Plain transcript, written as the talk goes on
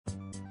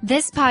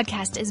This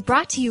podcast is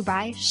brought to you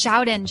by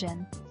Shout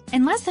Engine.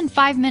 In less than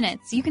 5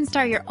 minutes, you can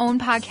start your own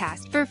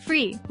podcast for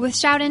free with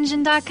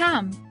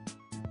shoutengine.com.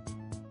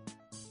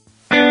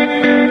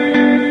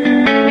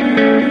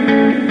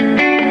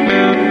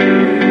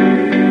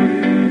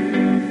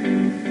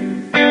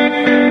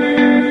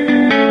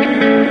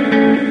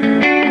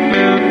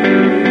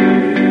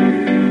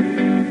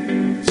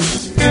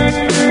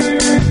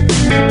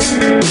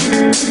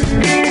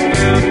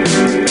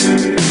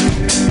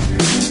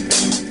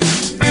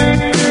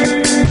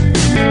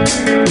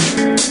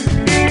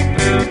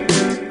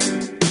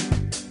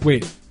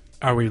 Wait,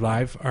 are we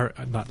live? Or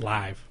not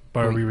live,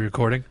 but are we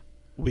recording?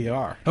 We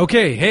are.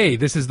 Okay, hey,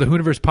 this is the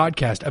Hooniverse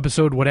podcast,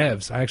 episode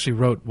whatevs. I actually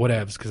wrote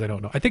whatevs because I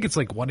don't know. I think it's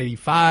like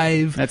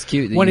 185. That's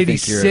cute.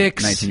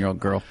 186. 19-year-old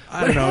girl.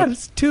 I don't know.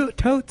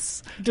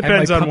 Totes.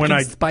 Depends on when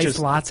I spice just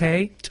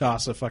latte.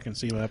 toss a fucking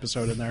SEMA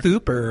episode in there.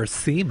 Super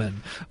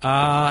semen.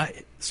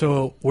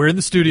 So we're in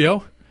the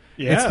studio.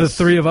 Yes. It's the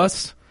three of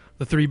us.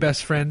 The three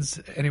best friends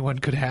anyone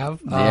could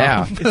have.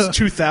 Yeah. It's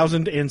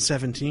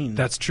 2017.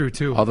 That's true,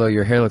 too. Although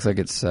your hair looks like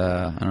it's,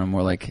 I don't know,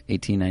 more like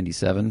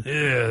 1897.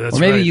 Yeah, that's Or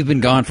maybe right. you've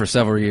been gone for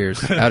several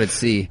years, out at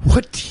sea.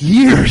 What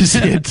year is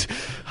it?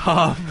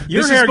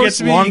 Your hair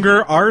gets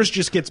longer. Ours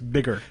just gets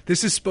bigger.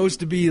 This is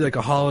supposed to be like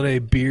a holiday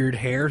beard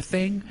hair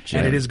thing, Sure.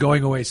 and it is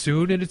going away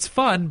soon, and it's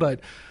fun,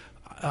 but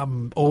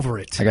I'm over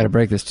it. I got to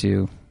break this to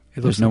you. It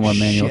There's looks no like more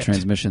manual shit.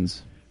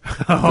 transmissions.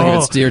 It's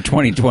like it's year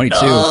 2022.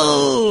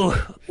 Oh,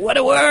 what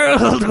a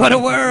world! What a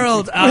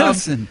world!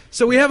 Listen.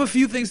 So we have a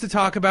few things to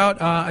talk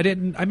about.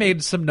 I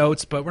made some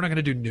notes, but we're not going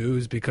to do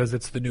news because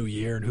it's the new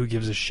year, and who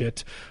gives a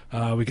shit?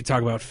 We could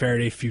talk about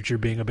Faraday Future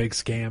being a big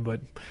scam,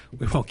 but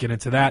we won't get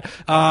into that.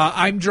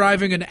 I'm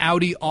driving an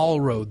Audi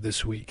Allroad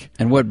this week.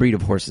 And what breed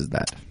of horse is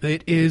that?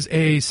 It is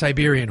a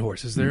Siberian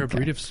horse. Is there a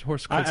breed of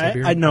horse called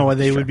Siberian? I know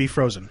they would be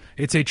frozen.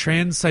 It's a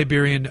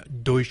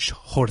Trans-Siberian Deutsch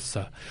Horse.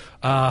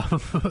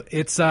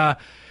 It's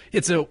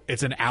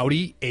an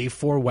Audi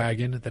A4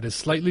 wagon that is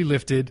slightly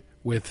lifted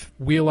with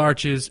wheel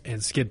arches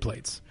and skid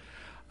plates,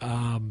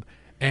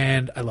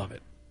 and I love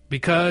it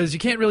because you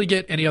can't really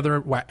get any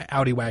other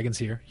Audi wagons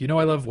here. You know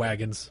I love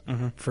wagons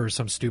for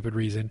some stupid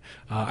reason.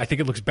 I think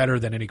it looks better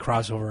than any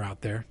crossover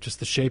out there. Just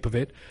the shape of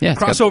it. Yeah,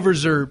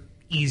 crossovers are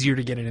easier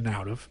to get in and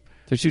out of.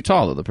 They're too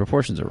tall, though. The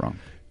proportions are wrong.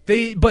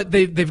 They've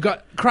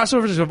got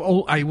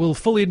crossovers. I will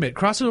fully admit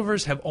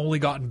crossovers have only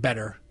gotten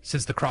better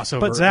since the crossover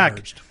But Zach,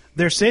 emerged.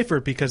 they're safer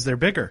because they're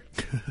bigger.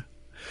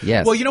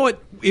 Yes. Well, you know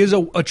what is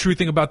a true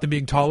thing about them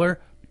being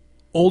taller?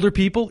 Older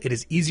people, it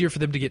is easier for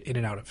them to get in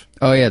and out of.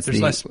 Oh, yeah. It's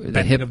There's less the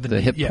bending hip, of the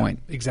hip yeah,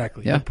 point.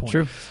 Exactly. Yeah, hip point.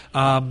 true.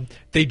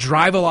 They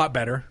drive a lot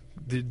better.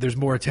 There's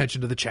more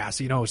attention to the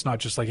chassis. You know, it's not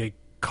just like a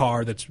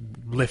car that's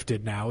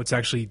lifted now. It's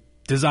actually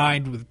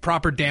designed with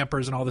proper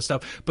dampers and all this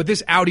stuff. But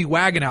this Audi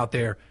wagon out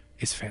there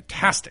is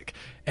fantastic.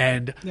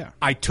 And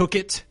I took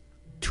it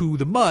to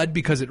the mud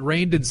because it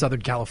rained in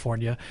Southern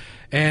California.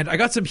 And I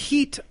got some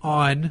heat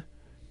on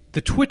the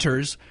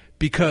Twitters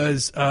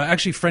because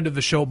actually a friend of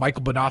the show,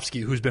 Michael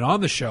Bonofsky, who's been on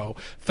the show,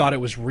 thought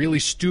it was really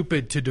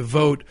stupid to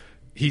devote,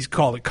 he's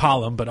called it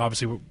column, but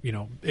obviously, you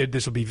know,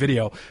 this will be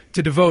video,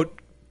 to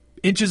devote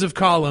inches of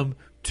column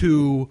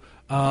to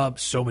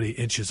so many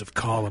inches of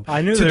column.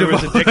 I knew there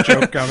was a dick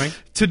joke coming.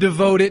 To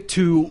devote it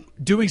to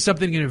doing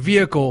something in a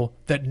vehicle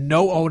that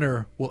no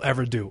owner will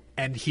ever do.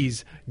 And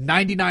he's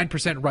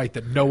 99% right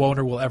that no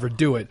owner will ever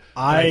do it.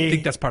 I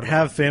think that's part of it. I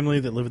have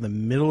family that live in the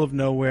middle of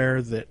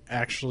nowhere that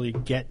actually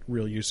get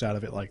real use out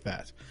of it like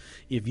that.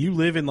 If you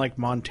live in like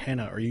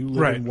Montana or you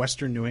live in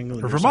Western New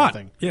England or Vermont.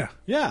 something.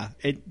 Yeah.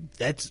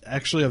 That's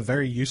actually a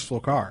very useful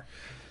car.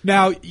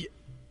 Now,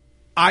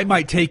 I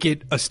might take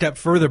it a step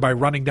further by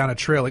running down a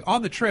trail. Like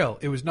on the trail,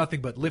 it was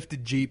nothing but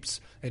lifted Jeeps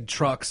and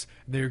trucks.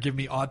 And they were giving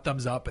me odd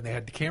thumbs up, and they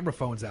had the camera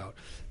phones out.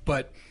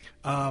 But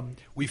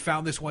we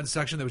found this one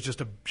section that was just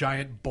a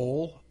giant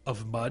bowl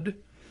of mud.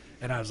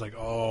 And I was like,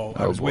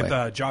 I was boy.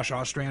 with Josh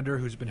Ostrander,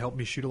 who's been helping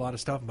me shoot a lot of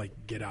stuff. I'm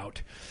like, get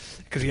out.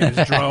 Because he had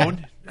his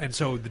drone. And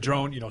so the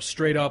drone,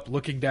 straight up,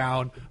 looking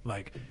down, I'm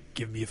like,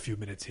 give me a few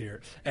minutes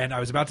here. And I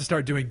was about to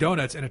start doing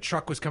donuts, and a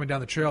truck was coming down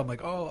the trail. I'm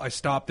like, I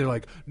stopped. They're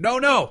like,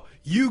 no,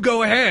 you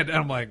go ahead. And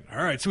I'm like,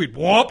 all right, sweet.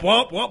 Whoop,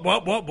 whoop, whoop,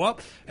 whoop, whoop,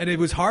 whoop. And it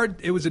was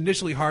hard. It was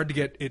initially hard to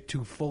get it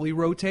to fully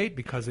rotate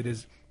because it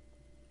is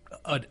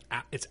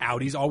it's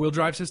Audi's all-wheel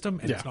drive system,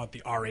 and it's not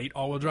the R8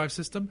 all-wheel drive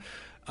system.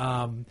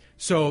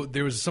 So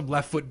there was some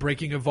left foot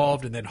braking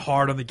involved, and then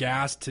hard on the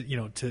gas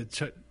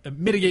to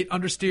mitigate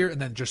understeer,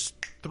 and then just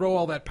throw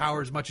all that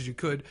power as much as you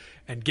could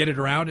and get it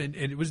around. And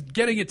it was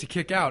getting it to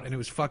kick out, and it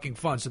was fucking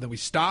fun. So then we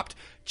stopped,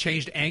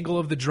 changed angle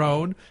of the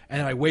drone,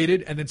 and I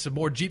waited, and then some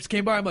more Jeeps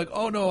came by. I'm like,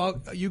 oh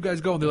no, you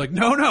guys go. And they're like,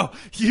 no,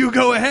 you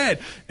go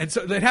ahead. And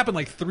so it happened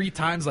like 3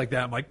 times like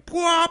that. I'm like,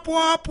 whop,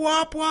 whop,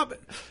 whop, whop.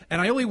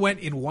 And I only went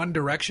in one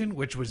direction,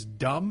 which was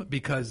dumb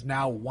because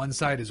now one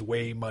side is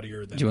way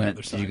muddier than the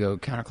other side. Did you go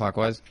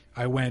counterclockwise?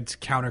 I went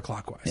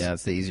counterclockwise. Yeah,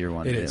 that's the easier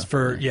one. It is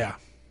for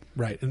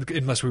right.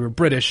 Unless we were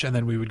British, and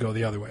then we would go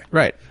the other way.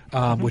 Right.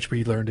 Which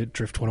we learned at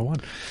Drift 101.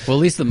 Well,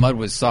 at least the mud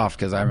was soft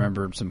because I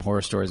remember some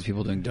horror stories of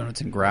people doing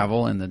donuts in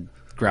gravel, and the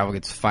gravel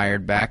gets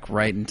fired back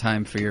right in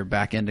time for your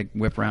back end to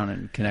whip around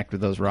and connect with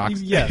those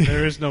rocks. Yeah,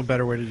 there is no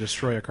better way to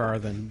destroy a car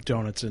than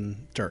donuts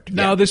and dirt.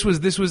 No, this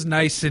was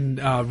nice and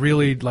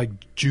really like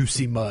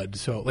juicy mud.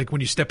 So like when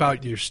you step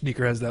out, your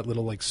sneaker has that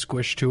little like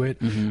squish to it.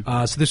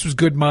 So this was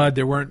good mud.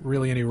 There weren't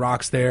really any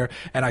rocks there,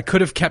 and I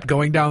could have kept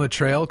going down the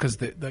trail because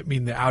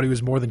the Audi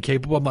was more than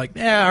capable. I'm like,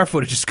 our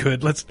footage is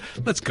good. Let's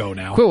go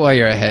now. Quit while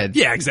you're ahead.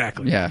 Yeah,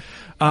 exactly. Yeah.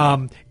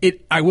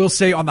 I will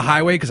say on the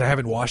highway, because I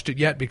haven't washed it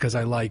yet, because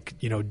I like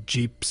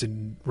Jeeps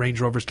and Range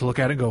Rovers to look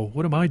at it and go,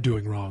 what am I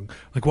doing wrong?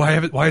 Like why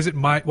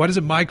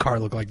doesn't my car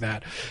look like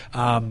that?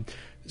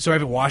 So I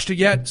haven't washed it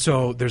yet.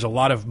 So there's a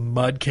lot of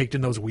mud caked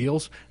in those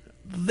wheels.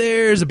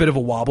 There's a bit of a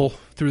wobble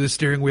through the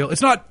steering wheel.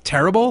 It's not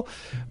terrible,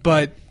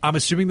 but I'm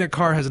assuming that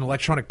car has an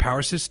electronic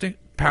power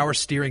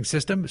steering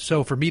system.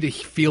 So for me to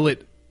feel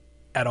it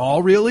at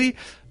all, really,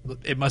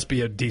 it must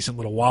be a decent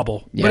little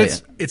wobble. Yeah,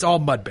 but it's all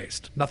mud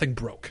based. Nothing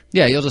broke.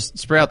 Yeah, you'll just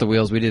spray out the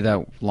wheels. We did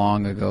that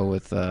long ago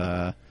with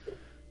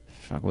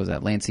what was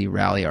that, Lancey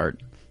Rally Art.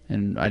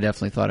 And I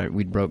definitely thought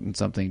we'd broken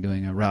something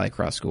doing a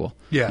rallycross school.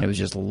 Yeah. And it was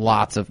just we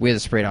had to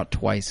spray it out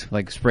twice.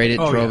 Like sprayed it,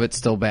 drove it,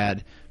 still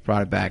bad.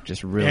 Brought it back,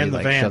 just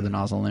really shoved the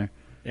nozzle in there.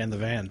 And the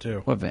van,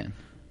 too. What van?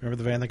 Remember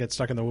the van that got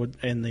stuck in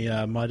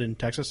the mud in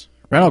Texas?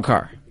 Rental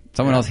car.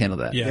 Someone else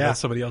handled that. Yeah,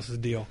 that's somebody else's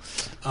deal.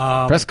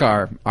 Press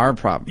car, our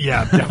problem.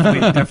 Yeah,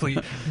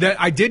 definitely.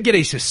 I did get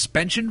a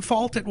suspension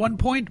fault at one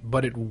point,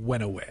 but it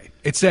went away.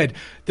 It said,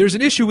 there's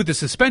an issue with the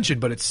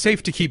suspension, but it's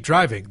safe to keep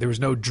driving. There was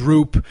no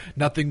droop.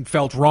 Nothing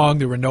felt wrong.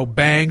 There were no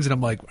bangs. And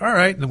I'm like, all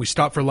right. And then we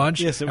stopped for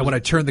lunch. Yes, and when I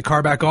turned the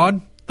car back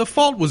on, the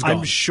fault was gone.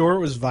 I'm sure it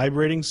was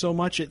vibrating so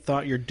much it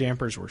thought your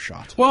dampers were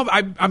shot. Well,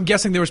 I'm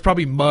guessing there was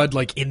probably mud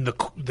like in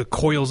the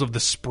coils of the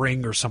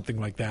spring or something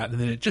like that, and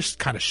then it just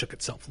kind of shook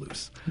itself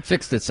loose. It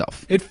fixed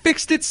itself. It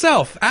fixed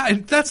itself.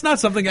 That's not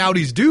something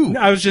Audis do.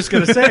 I was just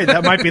going to say,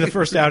 that might be the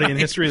first Audi in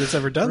history that's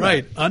ever done that.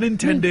 Right.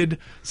 Unintended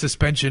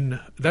suspension.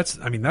 That's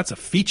a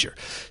feature.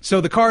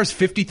 So the car is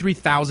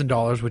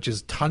 $53,000, which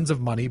is tons of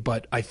money,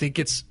 but I think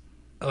it's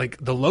like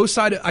the low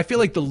side. I feel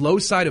like the low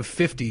side of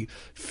 50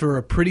 for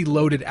a pretty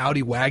loaded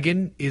Audi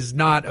wagon is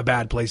not a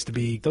bad place to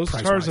be. Those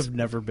cars have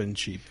never been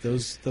cheap.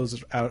 Those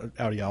Audi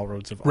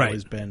Allroads have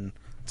always been.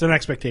 It's an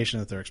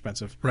expectation that they're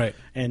expensive, right?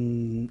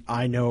 And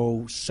I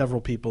know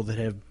several people that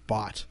have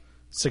bought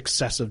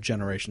successive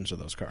generations of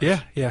those cars.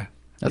 Yeah.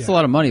 That's a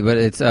lot of money, but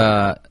it's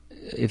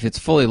if it's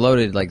fully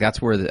loaded, like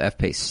that's where the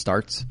F-Pace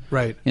starts,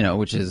 right?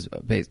 Which is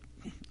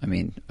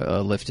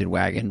a lifted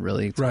wagon,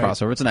 really. It's a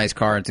crossover. It's a nice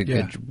car. It's a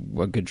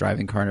good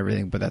driving car and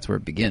everything, but that's where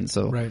it begins.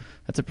 So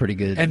that's a pretty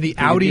good. And the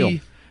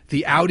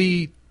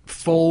Audi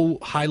full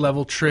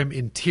high-level trim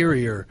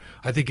interior,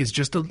 I think, is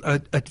just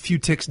a few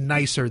ticks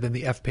nicer than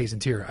the F-Pace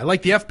interior. I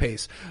like the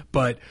F-Pace,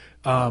 but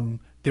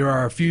there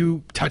are a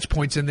few touch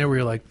points in there where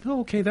you're like, oh,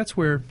 okay, that's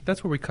where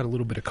we cut a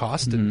little bit of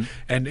cost, and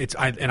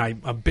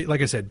I'm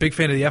like I said, big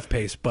fan of the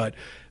F-Pace, but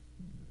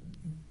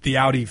the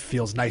Audi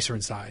feels nicer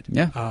inside.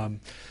 Yeah.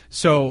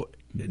 So.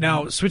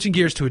 Now, switching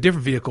gears to a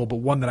different vehicle, but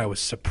one that I was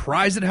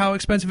surprised at how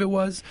expensive it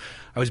was.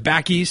 I was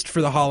back east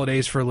for the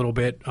holidays for a little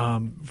bit,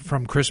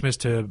 from Christmas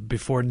to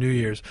before New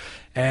Year's,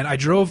 and I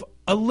drove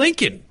a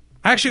Lincoln.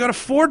 I actually got a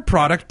Ford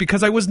product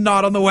because I was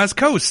not on the West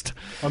Coast.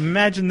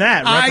 Imagine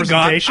that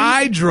representation.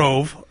 I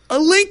drove a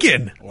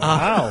Lincoln.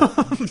 Wow.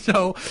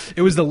 So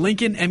it was the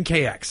Lincoln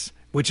MKX,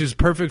 which is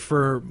perfect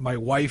for my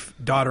wife,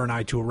 daughter, and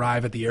I to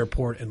arrive at the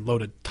airport and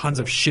load tons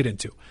of shit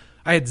into.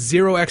 I had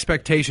zero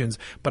expectations,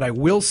 but I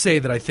will say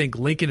that I think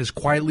Lincoln has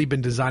quietly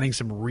been designing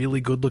some really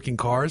good-looking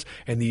cars,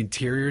 and the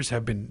interiors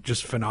have been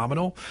just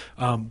phenomenal,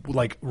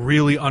 like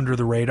really under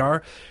the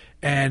radar.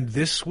 And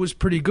this was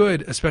pretty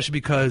good, especially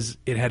because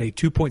it had a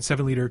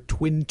 2.7-liter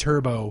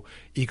twin-turbo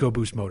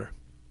EcoBoost motor.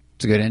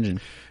 It's a good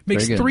engine.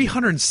 Makes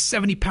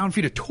 370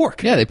 pound-feet of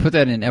torque. Yeah, they put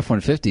that in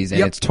F-150s,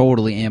 and it's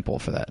totally ample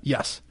for that.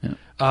 Yes. Yeah.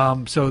 I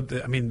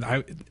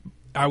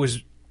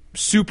was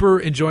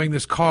super enjoying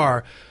this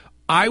car.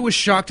 I was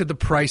shocked at the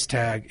price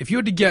tag. If you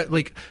had to get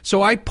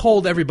so I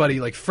polled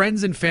everybody, like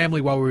friends and family,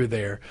 while we were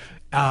there,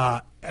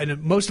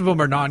 and most of them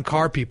are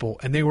non-car people,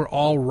 and they were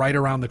all right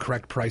around the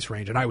correct price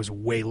range, and I was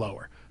way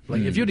lower.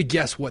 Like if you had to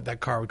guess what that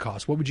car would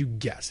cost, what would you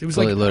guess? It was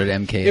fully loaded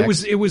MKX.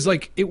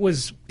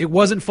 It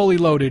wasn't fully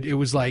loaded. It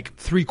was like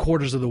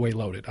 3/4 of the way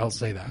loaded. I'll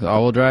say that.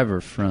 All-wheel drive or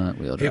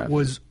front-wheel drive? It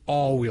was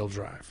all-wheel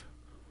drive.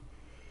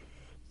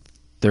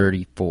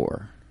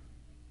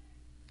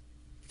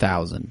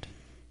 34,000.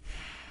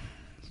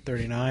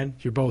 39.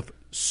 You're both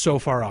so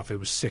far off. It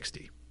was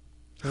 60.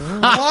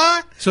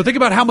 What? So think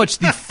about how much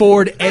the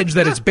Ford Edge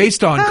that it's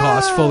based on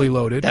costs fully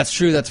loaded. That's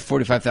true. That's a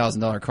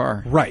 $45,000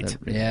 car. Right.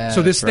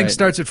 So this thing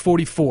starts at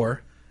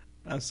 44.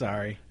 I'm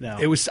sorry. No.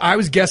 I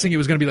was guessing it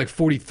was going to be like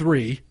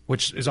 43,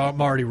 which is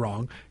I'm already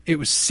wrong. It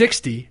was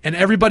 60, and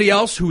everybody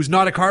else who's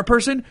not a car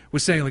person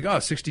was saying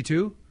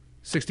 62,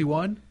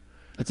 61.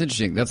 That's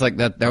interesting. That's like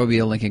that would be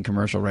a Lincoln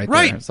commercial right there.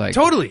 Right. It's like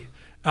totally.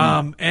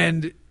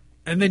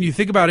 And then you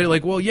think about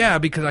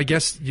it because I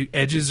guess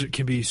Edges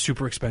can be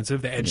super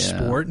expensive, the Edge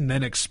Sport, and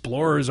then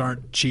Explorers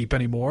aren't cheap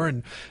anymore.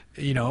 And,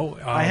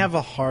 I have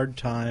a hard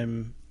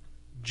time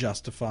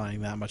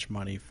justifying that much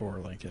money for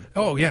Lincoln.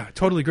 Oh yeah,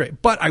 totally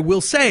great. But I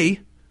will say,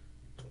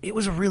 it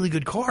was a really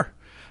good car.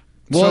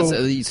 Well,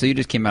 so you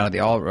just came out of the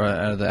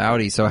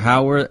Audi. So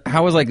how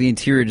was like the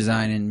interior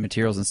design and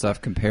materials and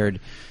stuff compared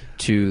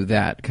to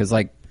that? Because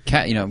like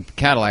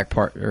Cadillac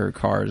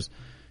cars,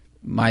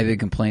 my big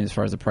complaint as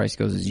far as the price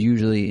goes is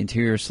usually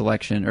interior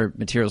selection or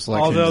material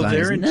selection. Although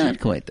design is not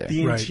quite there.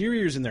 The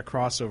interiors in their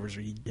crossovers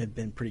have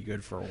been pretty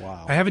good for a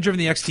while. I haven't driven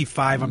the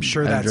XT5. I'm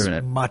sure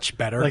that's much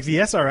better. Like the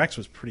SRX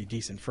was pretty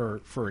decent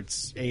for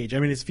its age. I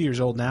mean, it's a few years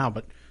old now,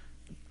 but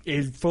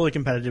it's fully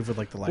competitive with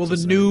like the Lexus. Well,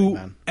 the new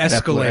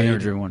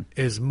Escalade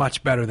is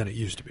much better than it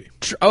used to be.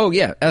 Oh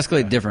yeah,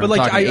 Escalade different. But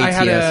like I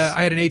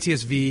had an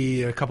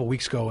ATS-V a couple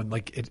weeks ago, and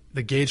like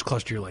the gauge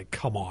cluster, you're like,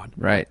 come on,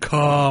 right?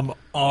 Come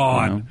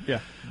on, yeah.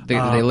 They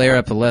layer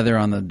up the leather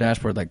on the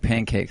dashboard like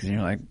pancakes, and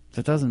you're like,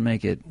 that doesn't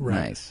make it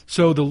nice.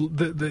 So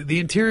the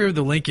interior of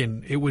the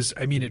Lincoln, it was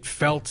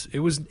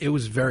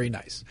very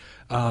nice.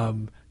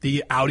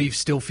 The Audi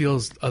still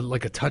feels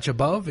like a touch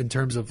above in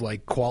terms of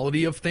like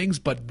quality of things,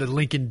 but the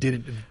Lincoln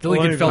didn't. The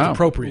Lincoln felt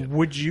appropriate.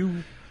 Would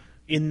you,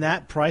 in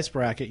that price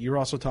bracket, you're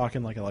also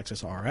talking like a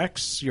Lexus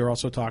RX? You're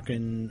also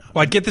talking.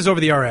 Well, I'd get this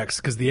over the RX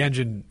because the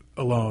engine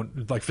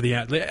alone, like for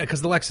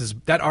because the Lexus,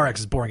 that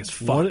RX is boring as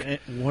fuck.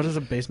 What does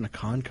a base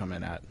Macan come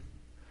in at?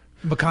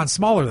 Macan's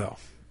smaller though.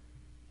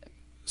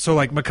 So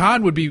like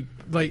Macan would be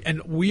like,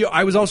 and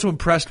I was also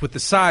impressed with the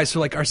size. So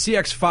like our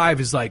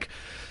CX-5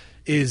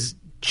 is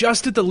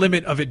just at the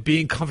limit of it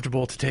being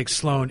comfortable to take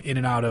Sloan in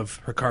and out of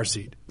her car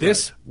seat.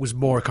 This was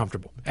more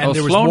comfortable, and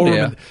there was more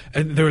room.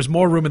 And there was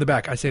more room in the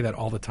back. I say that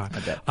all the time. I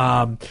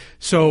bet.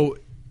 So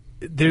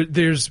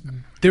there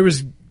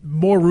was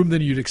more room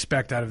than you'd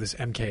expect out of this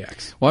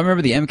MKX. Well, I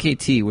remember the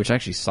MKT, which I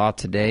actually saw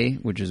today,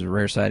 which is a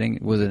rare sighting,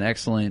 was an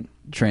excellent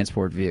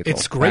transport vehicle.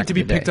 It's great to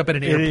be picked up at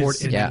an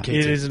airport in an MKT.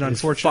 It is an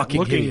unfortunate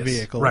looking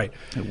vehicle. Right.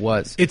 It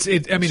was. It's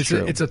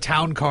a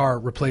town car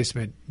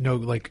replacement. No,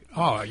 like,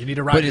 you need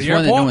to ride but to the it's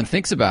airport. One that no one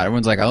thinks about.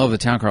 Everyone's like, I love the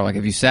town car. Like,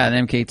 if you sat in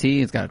an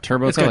MKT, it's got a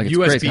turbo. It's got like, USBs it's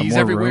great. It's got more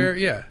everywhere. room.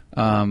 Yeah.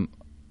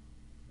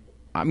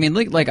 I mean,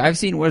 like I've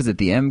seen, what is it,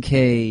 the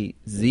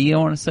MKZ, I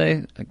want to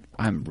say? Like,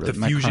 the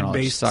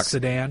fusion-based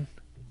sedan.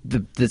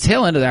 The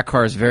tail end of that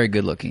car is very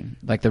good looking.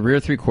 Like the rear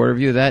 3/4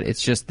 view of that,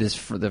 it's just this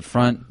the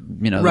front.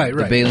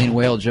 The baleen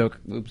whale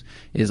joke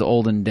is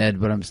old and dead,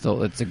 but it's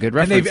a good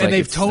reference. And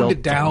they've toned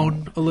it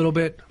down a little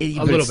bit.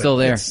 It's still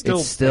there.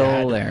 It's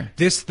still there.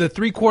 The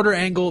 3/4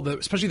 angle,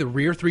 especially the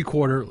rear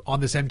 3/4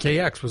 on this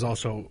MKX was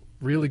also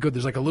really good.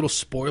 There's like a little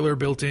spoiler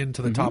built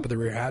into the top of the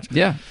rear hatch.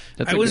 Yeah,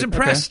 I was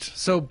impressed. Okay.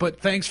 So, but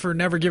thanks for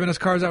never giving us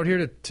cars out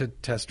here to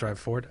test drive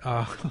Ford.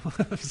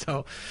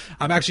 So,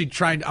 I'm actually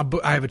trying.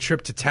 I have a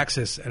trip to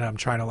Texas, and I'm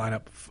trying to line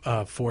up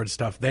Ford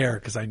stuff there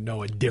because I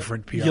know a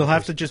different PR. You'll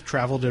have to just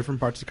travel to different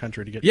parts of the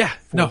country to get.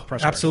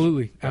 Ford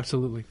absolutely.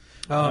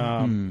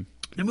 Now,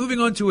 moving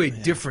on to a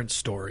different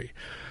story.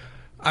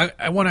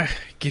 I want to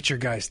get your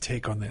guys'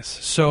 take on this.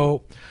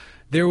 So,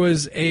 there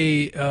was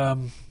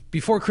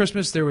before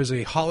Christmas, there was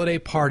a holiday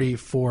party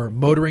for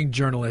motoring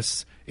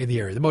journalists in the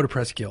area. The Motor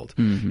Press Guild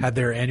had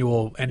their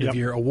annual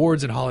end-of-year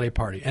awards and holiday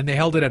party, and they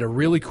held it at a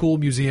really cool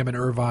museum in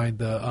Irvine,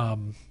 the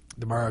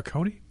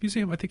Marconi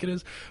Museum, I think it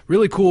is.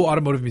 Really cool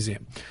automotive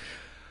museum.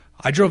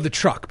 I drove the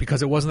truck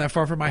because it wasn't that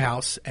far from my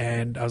house,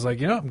 and I was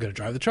like, I'm going to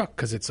drive the truck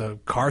because it's a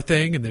car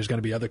thing, and there's going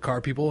to be other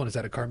car people, and it's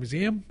at a car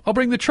museum. I'll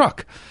bring the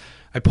truck.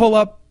 I pull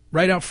up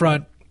right out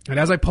front, and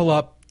as I pull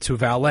up to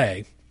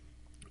valet,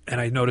 and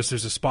I noticed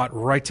there's a spot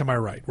right to my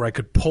right where I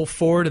could pull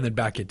forward and then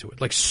back into it.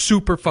 Like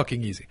super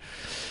fucking easy.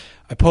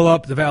 I pull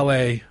up the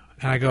valet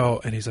and I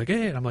go, and he's like,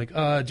 hey, and I'm like,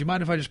 do you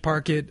mind if I just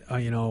park it?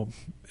 And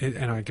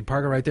I can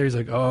park it right there. He's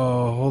like,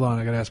 oh, hold on.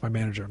 I got to ask my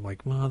manager. I'm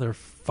like,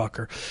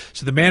 motherfucker.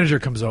 So the manager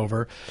comes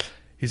over.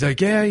 He's like,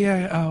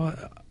 yeah.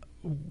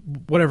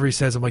 Whatever he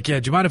says. I'm like,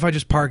 yeah, do you mind if I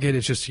just park it?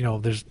 It's just,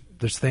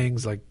 there's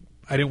things like,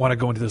 I didn't want to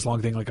go into this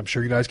long thing. Like, I'm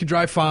sure you guys can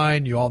drive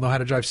fine. You all know how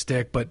to drive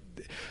stick, but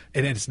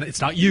it's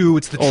not you.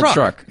 It's the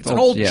truck. It's an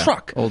old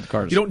truck. Old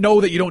cars. You don't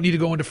know that you don't need to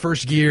go into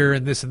first gear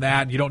and this and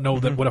that. And you don't know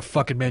that what a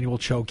fucking manual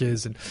choke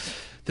is. And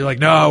they're like,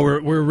 no,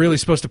 we're really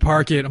supposed to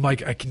park it. I'm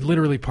like, I can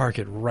literally park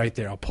it right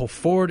there. I'll pull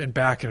forward and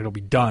back and it'll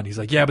be done. He's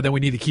like, yeah, but then we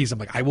need the keys. I'm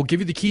like, I will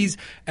give you the keys.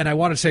 And I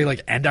want to say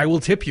like, and I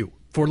will tip you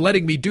for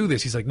letting me do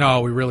this. He's like,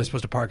 no, we're really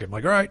supposed to park it. I'm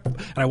like, all right.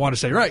 And I want to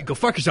say, all right, go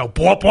fuck yourself.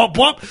 Bwomp, bwomp,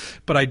 bwomp.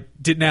 But I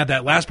didn't add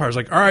that last part. I was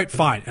like, all right,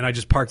 fine. And I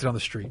just parked it on the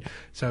street.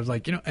 So I was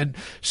like, and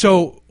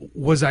so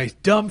was I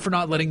dumb for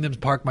not letting them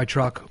park my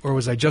truck, or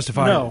was I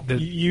justified? No,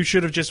 you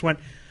should have just went,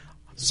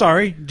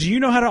 sorry, do you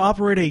know how to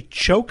operate a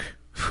choke?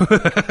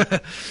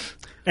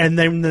 And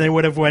then they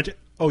would have went,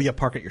 oh, yeah,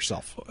 park it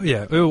yourself.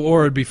 Yeah,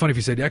 or it'd be funny if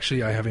you said,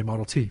 actually, I have a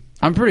Model T.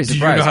 I'm pretty surprised.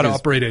 Do you know how to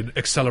operate an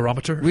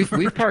accelerometer?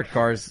 We've parked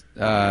cars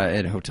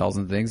at hotels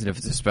and things, and if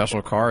it's a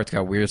special car, it's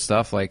got weird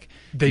stuff. Like,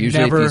 they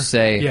usually never, if you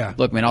say, yeah.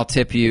 Look, man, I'll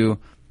tip you,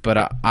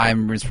 but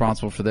I'm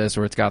responsible for this,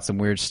 or it's got some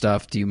weird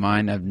stuff. Do you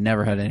mind? I've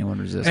never had anyone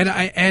resist. And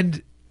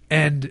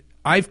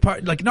I've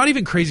not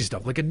even crazy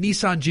stuff, like a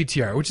Nissan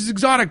GTR, which is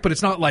exotic, but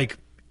it's not like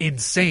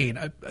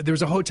insane. There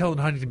was a hotel in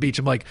Huntington Beach.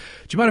 I'm like,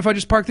 do you mind if I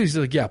just park this? He's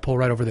like, yeah, pull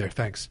right over there.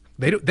 Thanks.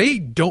 They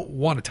don't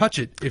want to touch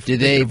it. If Did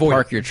they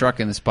park your truck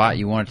in the spot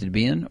you wanted to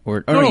be in?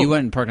 Or no, you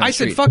went and parked on the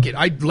street? I said, fuck it.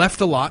 I left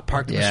the lot,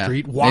 parked on the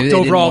street, walked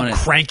over all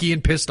cranky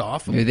and pissed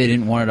off. Maybe they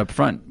didn't want it up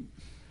front.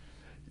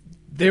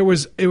 There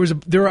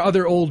were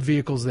other old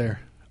vehicles there.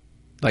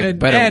 Like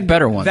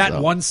better ones, that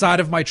though. One side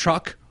of my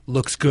truck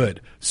looks good.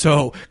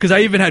 So, because I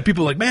even had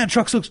people like, man,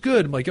 trucks looks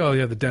good. I'm like, oh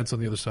yeah, the dent's on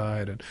the other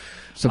side. And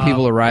so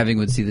people arriving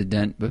would see the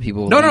dent, but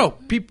people no.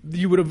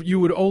 You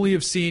would only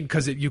have seen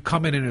because you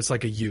come in and it's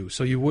like a U,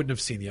 so you wouldn't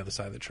have seen the other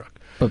side of the truck.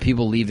 But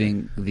people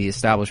leaving the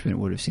establishment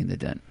would have seen the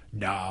dent.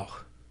 No,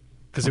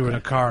 because they were in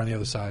a car on the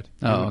other side.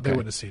 Oh, okay. They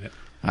wouldn't have seen it.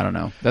 I don't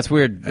know. That's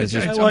weird. It's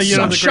just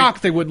I'm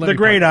shocked they wouldn't let me The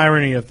great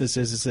irony of this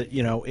is that,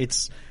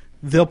 it's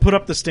they'll put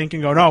up the stink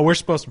and go, no, we're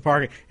supposed to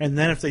park it. And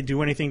then if they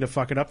do anything to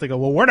fuck it up, they go,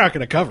 well, we're not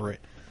going to cover it.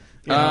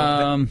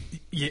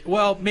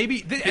 Well,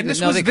 maybe.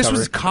 This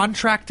was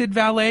contracted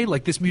valet.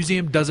 Like, this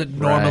museum doesn't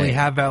normally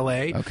have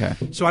valet. Okay.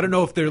 So I don't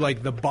know if they're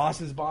like, the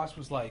boss's boss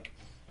was like,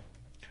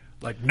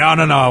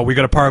 no, we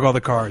got to park all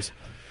the cars.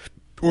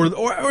 Or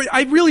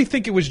I really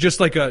think it was just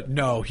like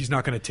no, he's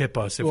not going to tip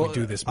us if we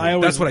do this.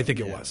 That's what I think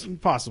it was.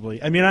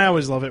 Possibly. I mean, I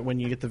always love it when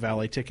you get the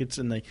valet tickets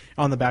and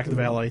on the back of the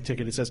valet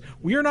ticket it says,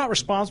 we are not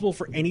responsible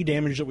for any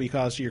damage that we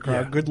cause to your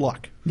car. Yeah. Good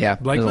luck. Yeah.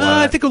 Like,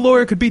 I think a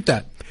lawyer could beat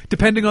that,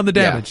 depending on the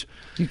damage.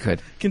 Yeah, you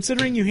could.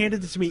 Considering you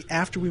handed it to me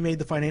after we made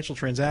the financial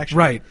transaction.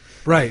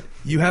 Right.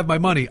 You have my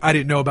money. I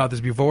didn't know about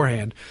this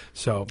beforehand.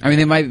 So I mean,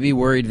 they might be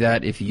worried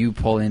that if you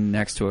pull in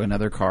next to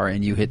another car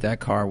and you hit that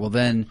car, well,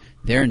 then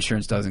their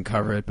insurance doesn't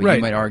cover it, but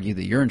you might argue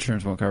that your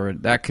insurance won't cover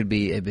it. That could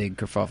be a big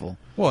kerfuffle.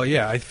 Well,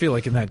 yeah, I feel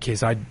like in that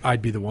case,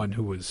 I'd be the one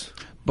who was.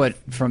 But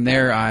from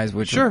their eyes,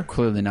 which are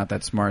clearly not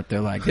that smart, they're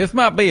like, this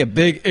might be a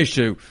big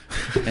issue.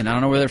 And I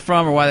don't know where they're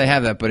from or why they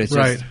have that, but it's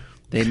just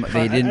they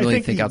didn't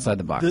really think outside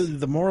the box.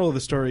 The moral of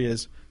the story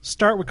is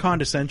start with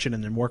condescension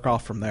and then work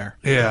off from there.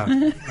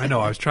 Yeah, I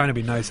know. I was trying to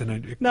be nice,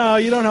 and no,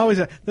 you don't always.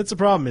 That's the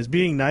problem. Is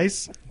being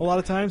nice a lot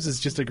of times is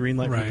just a green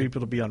light for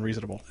people to be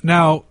unreasonable.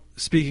 Now,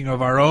 speaking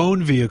of our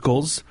own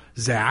vehicles,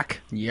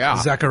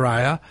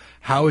 Zachariah,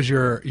 how is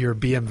your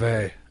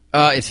BMW?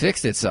 It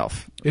fixed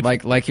itself,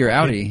 like your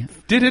Audi.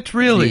 Did it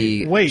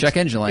really? Wait, check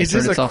engine light is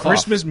turned this itself a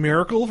Christmas off.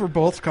 miracle for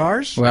both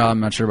cars? Well,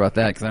 I'm not sure about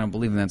that because I don't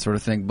believe in that sort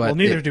of thing. But well,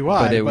 neither do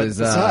I. But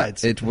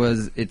besides,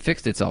 it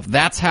fixed itself.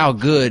 That's how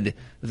good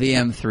the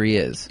M3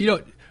 is.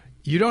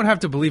 You don't have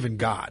to believe in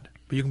God,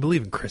 but you can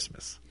believe in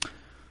Christmas.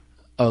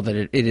 Oh, that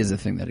it is a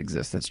thing that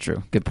exists. That's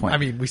true. Good point. I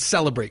mean, we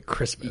celebrate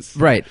Christmas,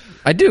 right?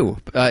 I do.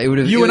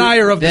 You and I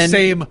are of the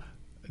same.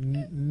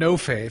 No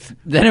faith.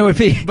 Then it would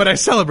be. But I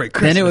celebrate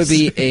Christmas. Then it would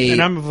be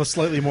and I'm of a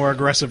slightly more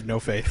aggressive no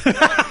faith.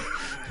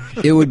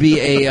 It would be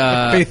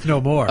a faith no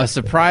more. A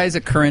surprise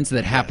occurrence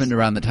that happened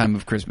around the time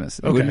of Christmas.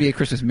 It wouldn't be a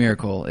Christmas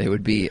miracle. It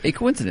would be a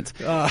coincidence.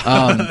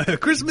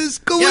 Christmas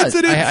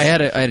coincidence. Yeah, I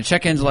had a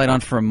check engine light on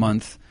for a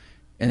month,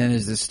 and then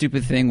there's this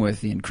stupid thing with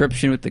the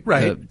encryption with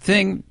the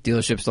thing.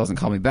 Dealership doesn't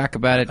call me back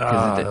about it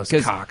those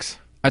cocks.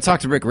 I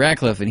talked to Rick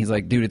Radcliffe, and he's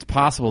like, "Dude, it's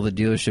possible the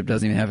dealership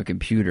doesn't even have a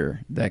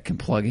computer that can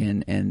plug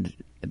in and."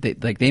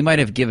 They might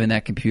have given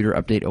that computer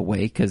update away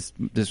because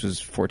this was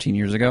 14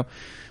 years ago.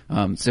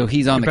 So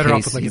he's on the case.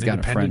 Off with he's an got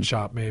a friend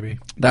shop, maybe.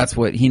 That's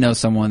what he knows.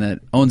 Someone that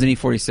owns an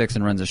E46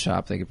 and runs a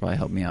shop. They could probably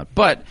help me out.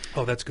 But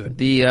that's good.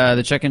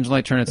 The check engine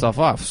light turned itself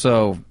off,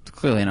 so it's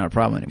clearly not a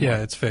problem anymore.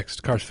 Yeah, it's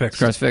fixed. Car's fixed.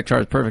 Car's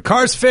perfect.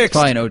 Car's fixed. It's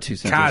probably an 02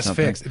 cent. Car's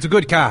fixed. It's a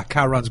good car.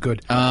 Car runs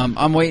good.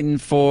 I'm waiting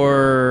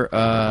for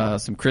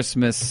some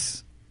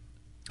Christmas.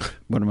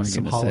 What am I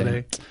going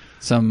to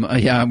say?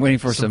 I'm waiting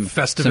for some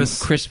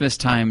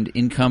Christmas-timed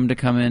income to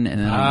come in,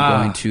 and then I'm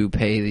going to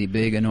pay the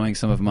big, annoying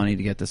sum of money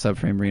to get the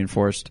subframe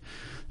reinforced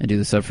and do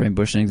the subframe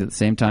bushings at the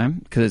same time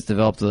because it's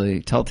developed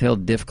a telltale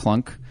diff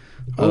clunk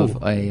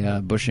of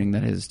a bushing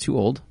that is too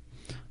old.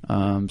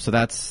 So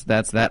that's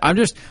that.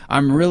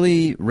 I'm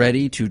really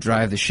ready to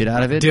drive the shit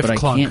out of it, Diff but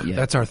Clunk. I can't yet.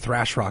 That's our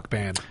thrash rock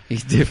band.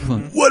 He's Diff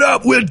Clunk. What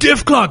up? We're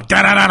Diff Clunk.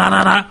 Da da da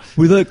da da.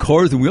 We like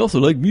cars and we also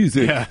like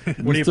music. Yeah.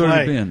 What do you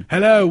play? Band.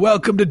 Hello,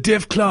 welcome to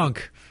Diff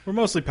Clunk. We're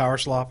mostly power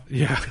slop.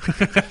 Yeah.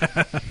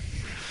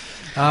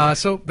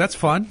 So that's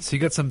fun. So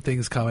you got some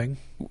things coming.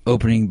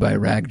 Opening by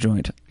Rag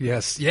Joint.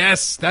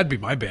 Yes, that'd be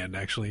my band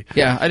actually.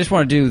 Yeah, I just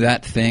want to do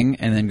that thing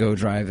and then go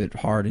drive it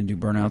hard and do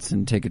burnouts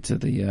and take it to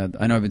the.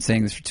 I know I've been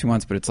saying this for 2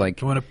 months, but it's like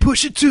you want to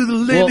push it to the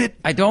limit.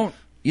 Well, I don't.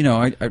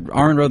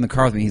 Aaron rode in the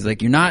car with me. He's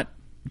like, "You're not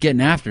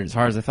getting after it as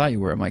hard as I thought you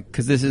were." I'm like,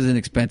 because this is an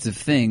expensive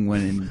thing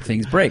when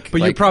things break.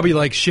 But you're probably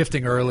like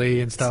shifting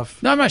early and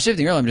stuff. No, I'm not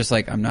shifting early. I'm just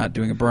like, I'm not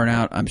doing a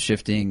burnout. I'm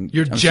shifting.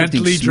 You're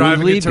gently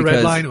driving it to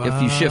red line. If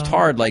you shift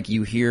hard, like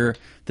you hear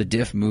the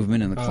diff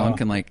movement and the clunk,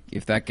 and like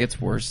if that gets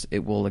worse,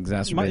 it will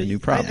exacerbate a new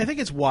problem. I think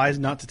it's wise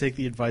not to take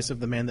the advice of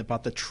the man that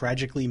bought the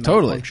tragically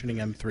malfunctioning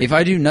M3.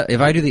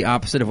 If I do the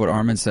opposite of what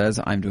Armin says,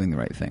 I'm doing the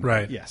right thing.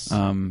 Right. Yes.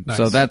 Nice.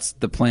 So that's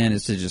the plan: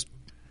 is to just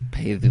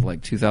pay the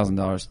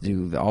 $2,000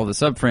 to do all the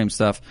subframe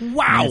stuff.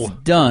 Wow. And it's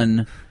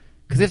done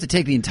because they have to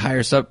take the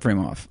entire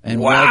subframe off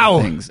and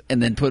weld things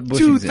and then put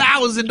bushings in.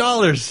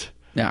 $2,000.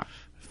 Yeah.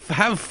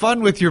 have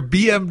fun with your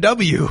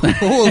BMW.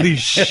 Holy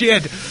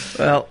shit.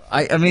 Well,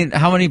 I mean,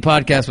 how many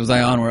podcasts was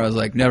I on where I was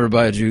like, never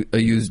buy a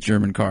used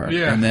German car?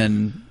 Yeah. And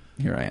then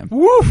here I am.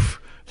 Woof.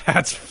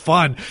 That's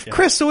fun. Yeah.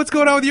 Chris, so what's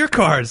going on with your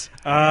cars?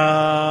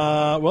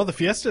 Well, the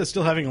Fiesta is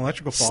still having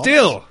electrical faults.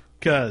 Still?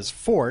 Because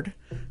Ford.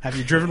 Have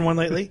you driven one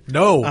lately?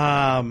 No.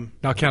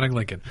 Not counting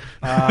Lincoln.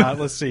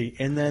 Let's see.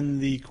 And then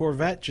the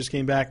Corvette just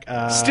came back.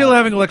 Still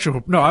having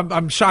electrical... No,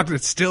 I'm shocked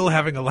it's still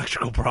having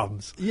electrical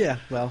problems. Yeah,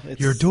 well,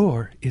 it's... Your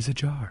door is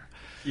ajar.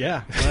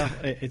 Yeah, well,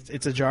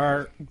 it's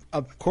ajar,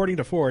 according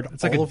to Ford,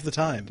 all of the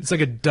time. It's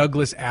like a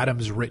Douglas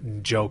Adams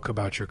written joke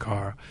about your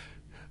car.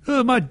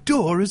 My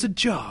door is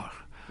ajar.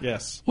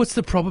 Yes. What's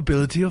the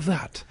probability of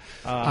that?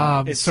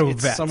 It's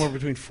somewhere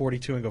between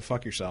 42 and go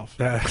fuck yourself.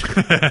 You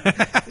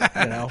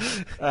know?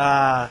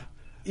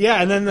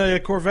 Yeah, and then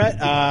the Corvette,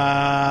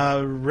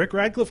 Rick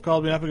Radcliffe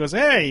called me up and goes,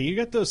 hey, you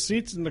got those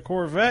seats in the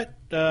Corvette?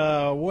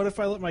 What if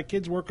I let my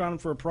kids work on them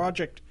for a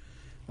project?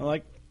 I'm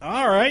like,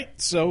 all right.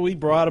 So we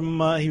brought him,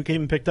 he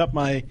came and picked up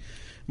my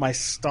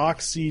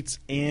stock seats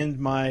and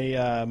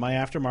my my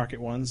aftermarket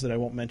ones that I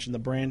won't mention the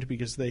brand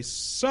because they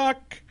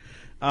suck.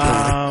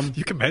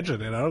 You can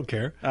mention it. I don't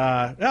care.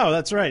 No,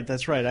 that's right.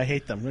 That's right. I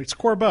hate them. It's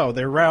Corbeau.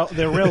 Their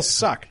rails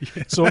suck.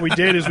 Yeah. So what we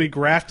did is we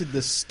grafted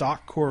the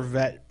stock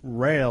Corvette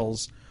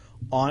rails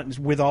on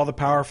with all the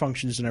power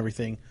functions and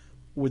everything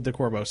with the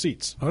Corbeau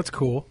seats. Oh, that's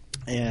cool.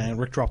 And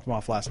Rick dropped them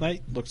off last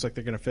night. Looks like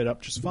they're going to fit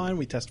up just fine.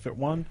 We test fit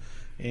one,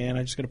 and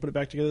I'm just going to put it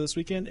back together this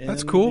weekend. And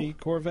that's cool. The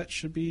Corvette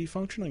should be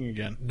functioning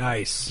again.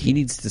 Nice. He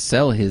needs to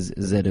sell his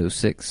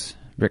Z06,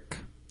 Rick.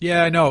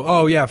 Yeah, I know.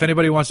 Oh, yeah. If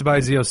anybody wants to buy a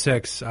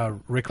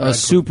Z06, Rick Radcliffe. A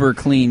super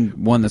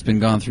clean one that's been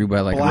gone through by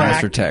like Black, a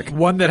racer tech.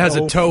 One that has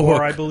a tow 04,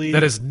 hook I believe.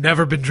 that has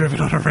never been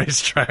driven on a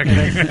racetrack.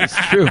 It's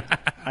true.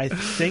 I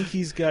think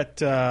he's got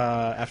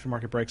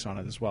aftermarket brakes on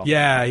it as well.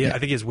 Yeah. I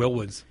think he has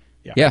Willwoods.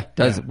 Yeah,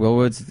 does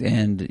Willwoods,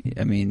 and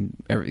I mean,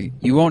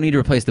 you won't need to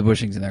replace the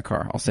bushings in that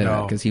car. I'll say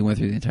that because he went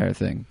through the entire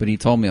thing. But he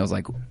told me, I was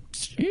like,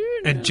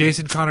 and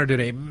Jason Connor did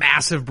a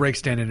massive brake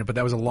stand in it, but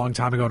that was a long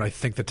time ago, and I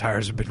think the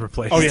tires have been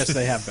replaced. Oh yes,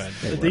 they have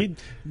been.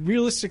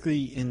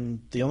 Realistically,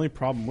 the only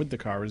problem with the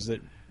car is that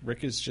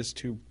Rick is just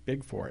too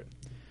big for it.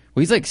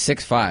 Well, he's like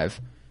 6'5",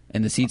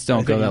 and the seats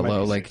don't go that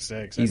low. Like,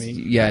 6'6".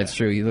 It's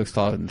true. He looks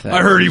taller than that.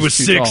 I heard he was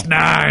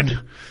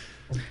 6'9".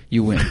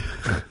 You win.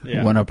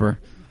 One upper.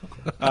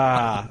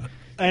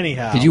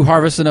 Anyhow, did you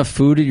harvest enough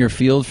food in your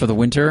field for the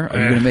winter? Are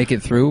you going to make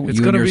it through? It's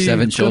going to be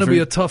 7 children. It's going to be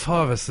a tough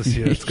harvest this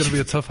year. It's going to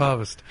be a tough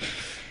harvest.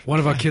 One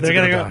of our kids is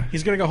going to die.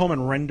 He's going to go home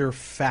and render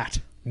fat.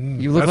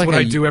 You look That's like what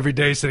I do every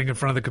day sitting in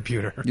front of the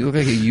computer. You look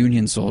like a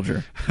Union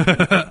soldier.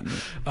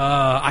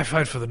 I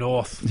fight for the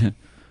North.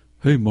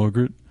 Hey,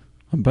 Margaret,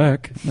 I'm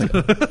back. Like,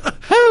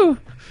 oh,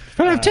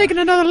 but I've taken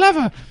another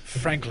lever.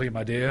 Frankly,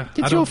 my dear,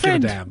 it's I don't your give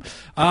friend. a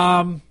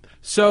damn.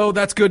 So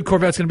that's good.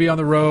 Corvette's going to be on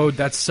the road.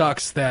 That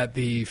sucks that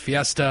the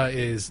Fiesta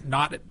is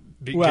not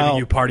giving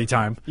you party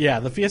time. Yeah,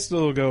 the Fiesta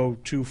will go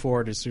to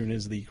Ford as soon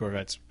as the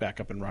Corvette's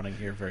back up and running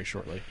here very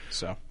shortly.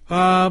 So,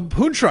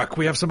 Hoon Truck,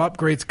 we have some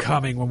upgrades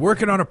coming. We're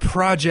working on a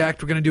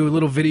project. We're going to do a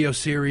little video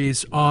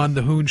series on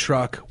the Hoon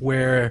Truck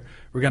where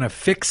we're going to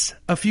fix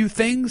a few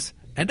things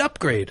and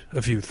upgrade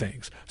a few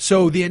things.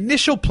 So the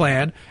initial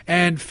plan,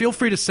 and feel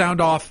free to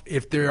sound off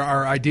if there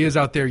are ideas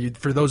out there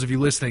for those of you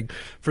listening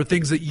for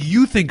things that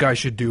you think I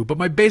should do. But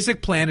my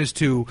basic plan is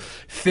to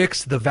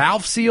fix the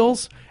valve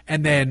seals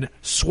and then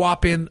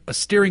swap in a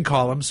steering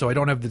column so I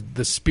don't have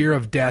the spear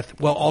of death,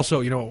 while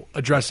also,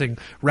 addressing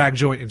rag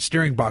joint and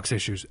steering box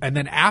issues. And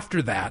then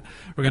after that,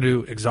 we're going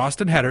to do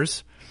exhaust and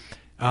headers,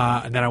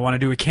 and then I want to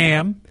do a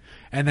cam.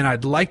 And then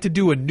I'd like to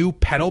do a new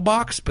pedal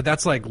box, but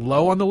that's like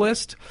low on the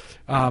list,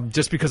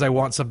 just because I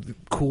want some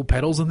cool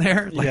pedals in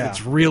there. Like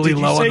it's really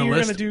low on the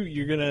list.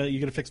 You're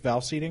gonna fix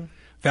valve seating?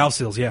 Valve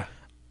seals, yeah.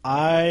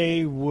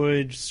 I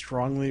would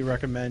strongly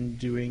recommend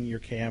doing your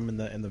cam and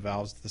the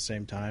valves at the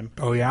same time.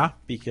 Oh yeah,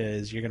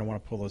 because you're gonna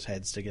want to pull those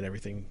heads to get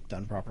everything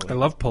done properly. I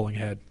love pulling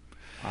head.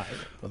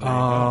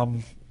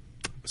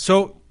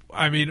 So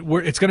I mean,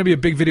 it's going to be a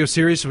big video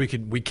series, so we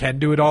can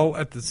do it all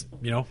at this.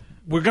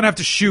 We're going to have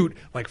to shoot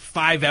like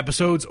 5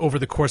 episodes over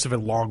the course of a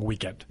long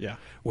weekend. Yeah.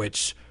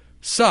 Which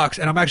sucks.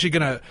 And I'm actually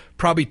going to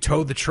probably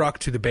tow the truck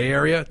to the Bay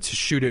Area to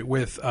shoot it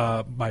with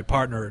my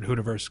partner at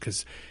Hooniverse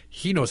because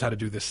he knows how to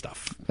do this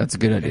stuff. That's a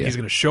good idea. And he's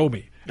going to show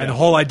me. Yeah. And the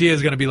whole idea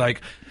is going to be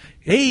like,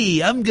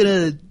 hey, I'm going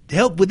to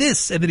help with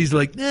this. And then he's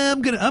like, nah,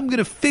 I'm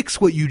gonna fix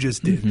what you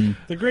just did. Mm-hmm.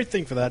 The great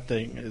thing for that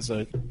thing is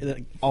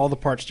all the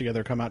parts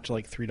together come out to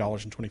like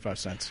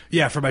 $3.25.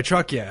 Yeah, for my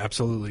truck, yeah,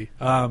 absolutely.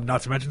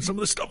 Not to mention some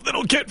of the stuff that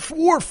I'll get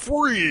for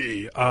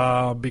free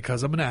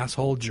because I'm an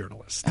asshole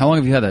journalist. How long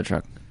have you had that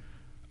truck?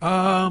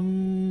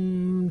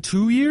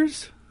 2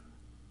 years,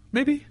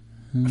 maybe.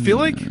 I feel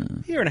like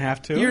year and a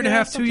half, 2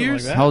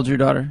 years. Like How old's your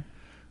daughter?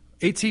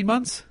 18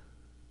 months.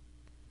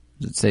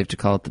 Is it safe to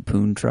call it the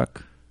Poon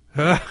truck?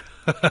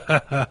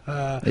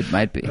 It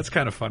might be. That's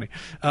kind of funny.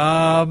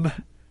 I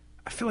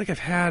feel like I've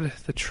had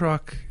the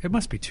truck. It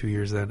must be 2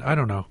 years then. I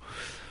don't know.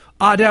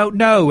 I don't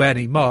know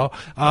anymore.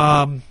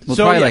 Probably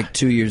like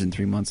 2 years and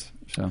 3 months.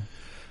 So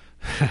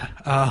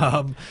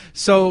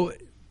So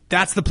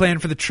that's the plan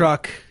for the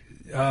truck.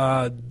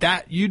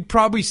 That you'd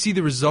probably see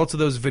the results of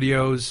those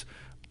videos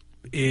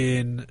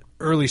in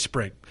early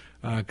spring.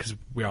 Because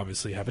we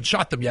obviously haven't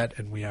shot them yet,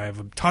 and we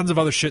have tons of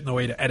other shit in the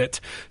way to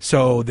edit.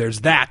 So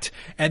there's that.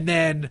 And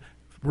then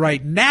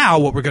right now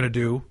what we're going to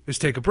do is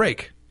take a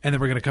break. And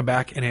then we're going to come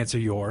back and answer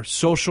your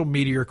social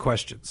meteor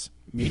questions.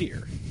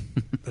 Meteor.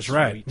 That's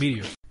right.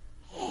 Meteor.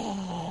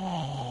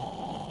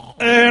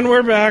 And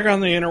we're back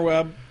on the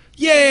interweb.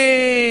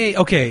 Yay!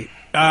 Okay.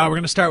 We're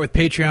going to start with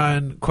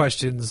Patreon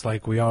questions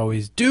like we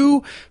always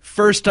do.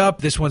 First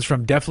up, this one's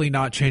from Definitely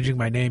Not Changing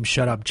My Name,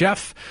 Shut Up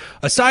Jeff.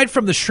 Aside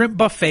from the shrimp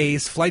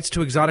buffets, flights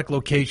to exotic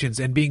locations,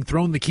 and being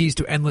thrown the keys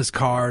to endless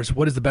cars,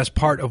 what is the best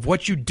part of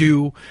what you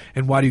do,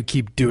 and why do you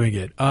keep doing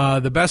it?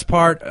 The best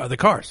part, the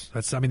cars.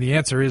 The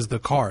answer is the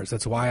cars.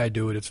 That's why I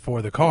do it. It's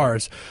for the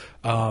cars.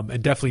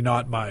 And definitely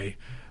not my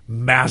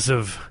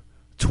massive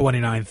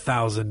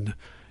 29,000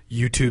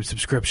 YouTube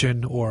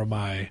subscription or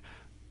my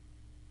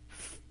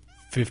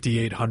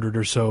 5,800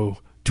 or so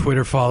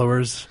Twitter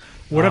followers.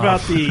 What about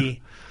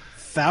the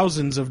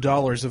thousands of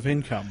dollars of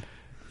income?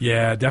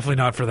 Yeah, definitely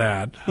not for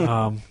that.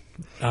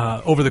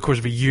 Over the course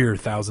of a year,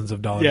 thousands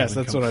of dollars. Yes,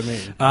 of that's what I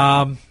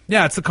mean.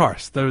 Yeah, it's the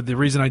cars. The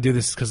reason I do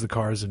this is because of the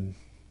cars, and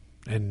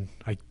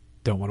I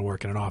don't want to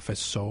work in an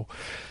office. So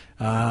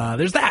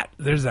there's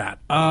that.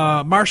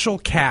 Marshall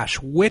Cash.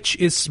 Which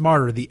is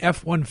smarter, the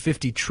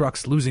F-150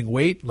 trucks losing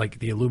weight, like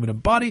the aluminum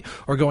body,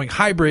 or going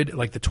hybrid,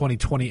 like the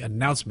 2020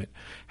 announcement?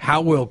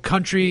 How will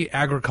country,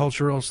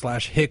 agricultural /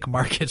 hick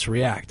markets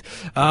react?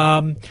 They're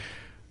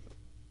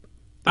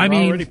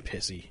already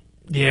pissy.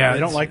 Yeah. They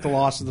don't like the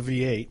loss of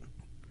the V8.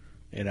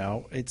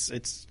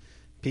 It's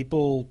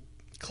people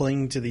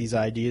cling to these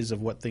ideas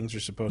of what things are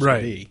supposed to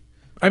be.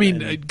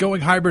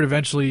 Going hybrid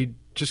eventually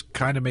just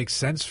kind of makes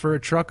sense for a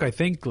truck, I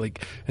think.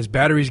 Like, as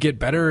batteries get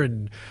better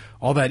and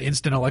all that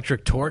instant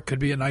electric torque could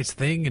be a nice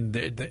thing, and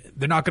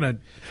they're not going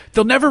to –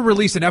 they'll never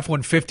release an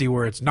F-150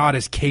 where it's not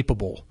as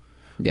capable.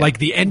 Yeah. Like,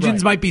 the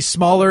engines might be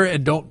smaller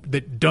and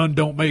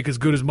don't make as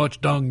good as much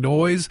dung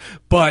noise,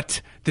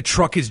 but the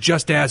truck is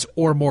just as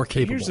or more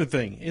capable. Here's the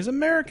thing, is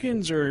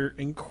Americans are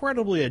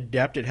incredibly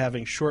adept at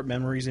having short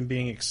memories and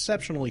being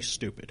exceptionally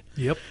stupid.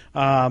 Yep.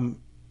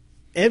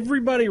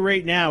 Everybody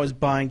right now is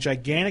buying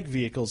gigantic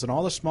vehicles, and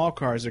all the small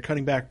cars are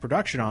cutting back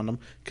production on them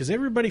because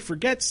everybody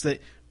forgets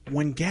that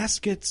when gas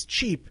gets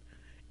cheap,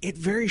 it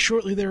very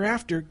shortly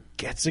thereafter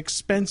gets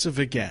expensive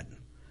again.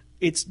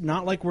 It's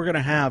not like we're going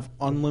to have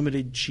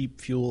unlimited cheap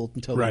fuel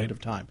until the end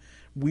of time.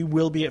 We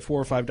will be at $4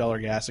 or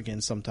 $5 gas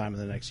again sometime in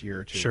the next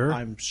year or two. Sure.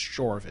 I'm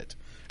sure of it.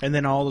 And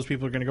then all those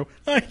people are going to go,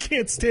 I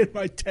can't stand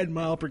my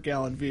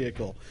 10-mile-per-gallon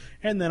vehicle.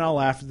 And then I'll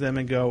laugh at them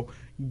and go,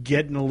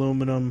 get an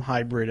aluminum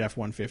hybrid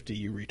F-150,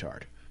 you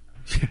retard.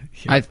 Yeah.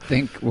 I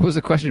think, what was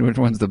the question? Which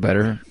one's the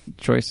better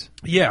choice?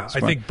 Yeah, I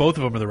think both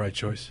of them are the right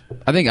choice.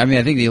 I think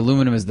the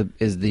aluminum is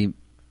the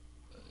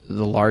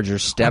larger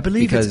step. I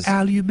believe because it's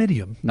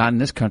aluminium. Not in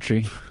this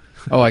country.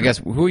 Oh, I guess,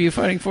 who are you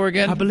fighting for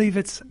again? I believe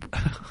it's...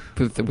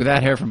 with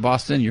that hair from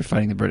Boston, you're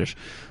fighting the British.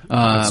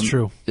 That's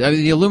true.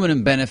 The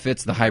aluminum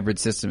benefits the hybrid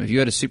system. If you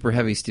had a super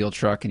heavy steel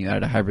truck and you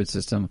added a hybrid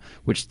system,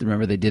 which,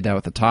 remember, they did that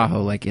with the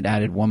Tahoe, like it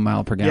added 1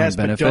 mile per gallon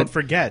benefit. Yes, but don't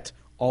forget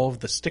all of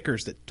the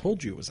stickers that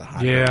told you it was a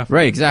hybrid. Yeah.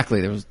 Right,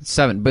 exactly. There was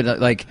 7. But,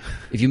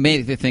 if you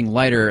made the thing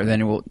lighter,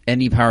 then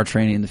any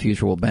powertrain in the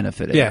future will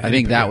benefit it. Yeah, I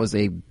think that was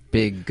a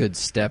big, good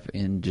step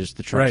in just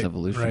the truck's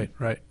evolution.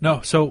 Right.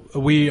 No, so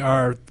we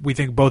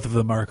think both of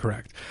them are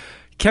correct.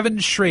 Kevin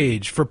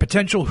Schrage, for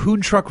potential Hoon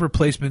truck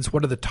replacements,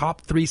 what are the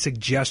top 3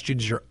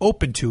 suggestions you're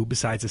open to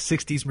besides a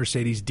 60s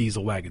Mercedes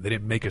diesel wagon? They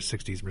didn't make a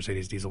 60s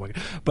Mercedes diesel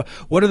wagon. But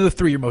what are the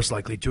 3 you're most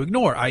likely to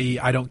ignore? I.e.,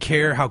 I don't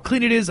care how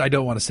clean it is. I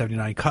don't want a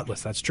 79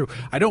 Cutlass. That's true.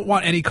 I don't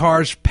want any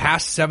cars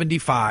past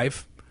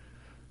 75.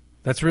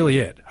 That's really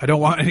it. I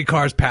don't want any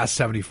cars past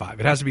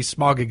 75. It has to be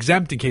smog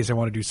exempt in case I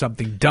want to do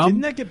something dumb.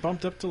 Didn't that get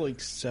bumped up to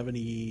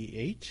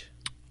 78?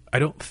 I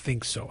don't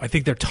think so. I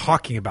think they're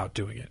talking about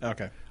doing it.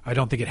 Okay. I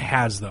don't think it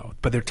has, though.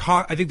 But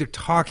I think they're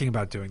talking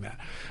about doing that.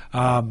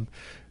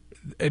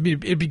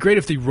 It'd be great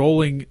if the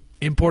rolling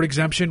import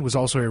exemption was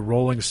also a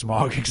rolling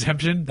smog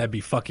exemption. That'd be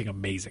fucking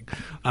amazing.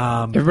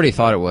 Everybody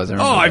thought it was.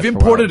 I've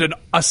imported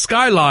a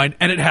Skyline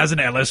and it has an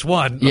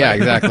LS1. Yeah,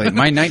 exactly.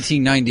 My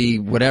 1990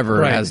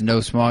 whatever has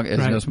no smog.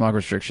 No smog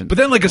restrictions. But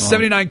then, a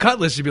 79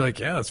 Cutlass, you'd be like,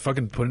 yeah, let's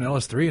fucking put an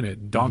LS3 in it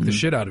and donk the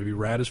shit out of it. It'd be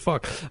rad as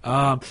fuck.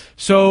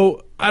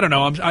 So I don't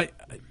know.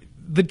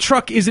 The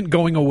truck isn't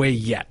going away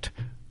yet.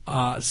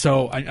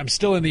 So I'm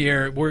still in the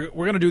air. We're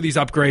going to do these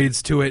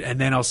upgrades to it,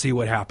 and then I'll see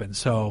what happens.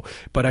 So,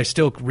 but I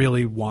still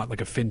really want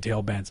a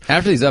fin-tail Benz.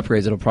 After these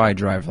upgrades, it'll probably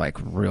drive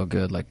real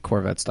good, like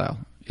Corvette style.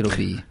 It'll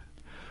be.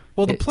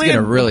 Well, the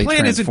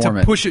plan isn't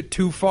to push it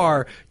too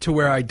far to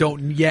where I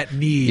don't yet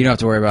need. You don't have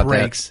to worry about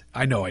brakes.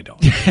 That. I know I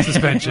don't.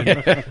 Suspension.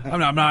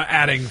 I'm not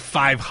adding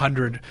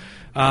 500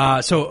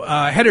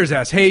 Headers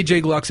asks, hey,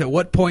 Jay Lux, at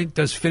what point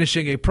does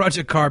finishing a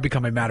project car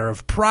become a matter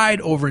of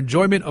pride over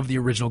enjoyment of the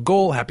original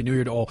goal? Happy New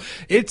Year to all.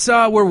 It's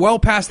we're well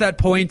past that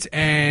point,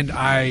 and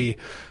I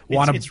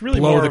want to really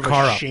blow more the of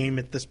car a up. Shame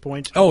at this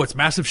point. Oh, it's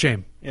massive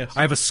shame. Yes.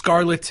 I have a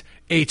scarlet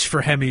H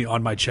for Hemi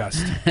on my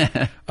chest.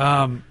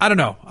 I don't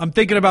know. I'm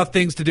thinking about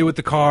things to do with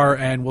the car,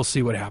 and we'll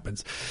see what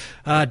happens.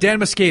 Dan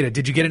Mosqueda,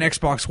 did you get an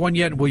Xbox One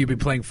yet? And will you be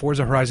playing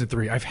Forza Horizon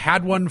 3? I've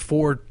had one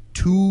for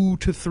 2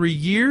 to 3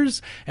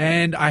 years,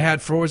 and I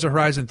had Forza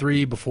Horizon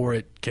 3 before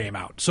it came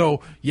out.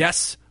 So,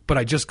 yes, but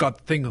I just got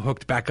the thing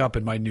hooked back up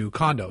in my new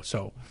condo.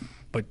 So,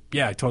 but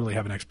yeah, I totally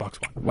have an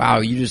Xbox One.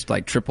 Wow, you just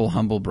like triple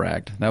humble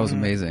bragged. That was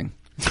amazing.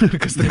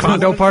 Because the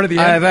condo part of the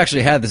I've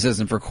actually had the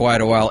system for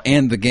quite a while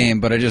and the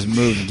game, but I just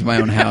moved into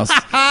my own house,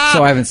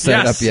 so I haven't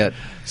set it up yet.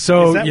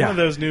 So is that one of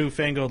those new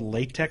fangled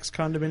latex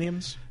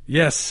condominiums?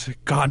 Yes,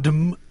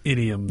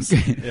 condominiums.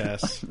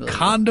 Yes.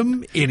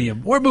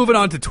 Condominium. We're moving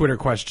on to Twitter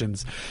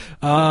questions.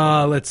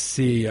 Let's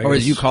see. Or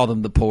as you call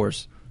them, the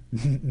pores.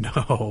 No.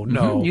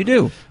 Mm-hmm, you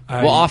do.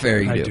 Off air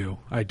you do.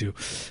 I do.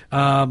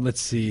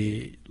 Let's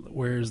see.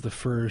 Where's the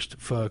first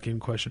fucking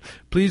question?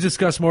 Please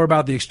discuss more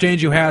about the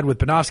exchange you had with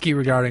Panofsky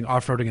regarding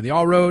off-roading in the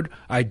all-road.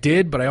 I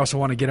did, but I also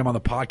want to get him on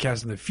the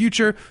podcast in the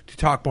future to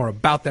talk more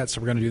about that, so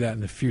we're going to do that in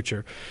the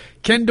future.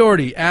 Ken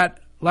Doherty at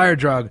Liar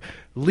Drug.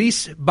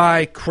 Lease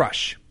by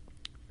Crush.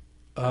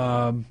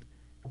 BMW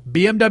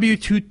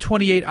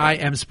 228i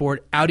M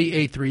Sport,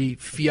 Audi A3,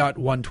 Fiat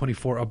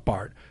 124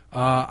 Abarth.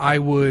 I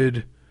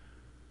would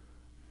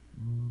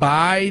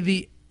buy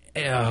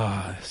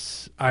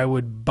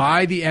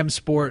the M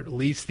Sport,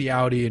 lease the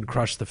Audi, and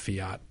crush the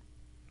Fiat.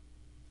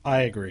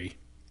 I agree.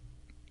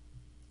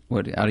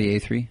 What, Audi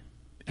A3?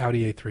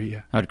 Audi A3,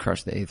 yeah. I'd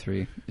crush the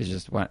A3. It's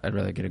just I'd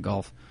rather get a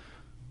Golf.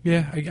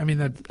 Yeah, I mean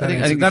that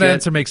think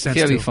answer makes sense.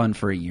 Fiat too. would be fun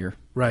for a year,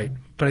 right?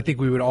 But I think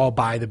we would all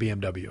buy the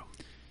BMW.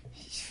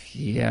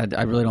 Yeah,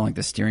 I really don't like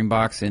the steering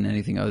box in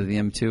anything other than the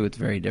M2. It's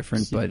very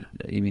different, but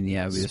I mean,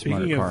 yeah, it would be a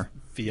smarter car.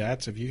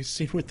 Fiats, have you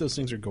seen what those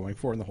things are going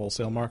for in the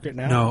wholesale market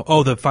now? No.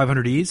 Oh, the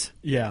 500Es?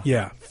 Yeah.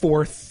 Yeah.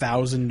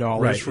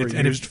 $4,000 for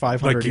a used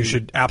 500E. Like, you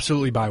should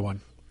absolutely buy one.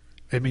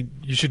 I mean,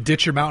 you should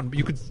ditch your mountain.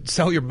 You could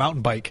sell your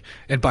mountain bike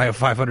and buy a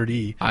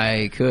 500E.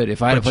 I could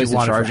if I had a place to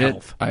charge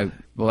it.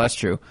 Well, that's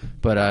true.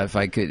 But if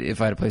I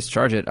had a place to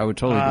charge it, I would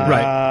totally do that.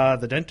 Right.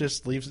 The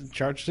dentist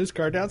charged his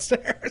car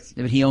downstairs.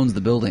 Yeah, but he owns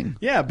the building.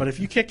 Yeah, but if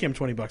you kick him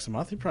 $20 a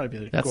month, he'd probably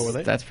be cool with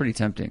it. That's pretty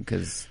tempting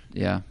because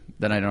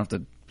then I don't have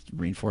to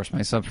reinforce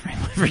my subframe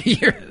every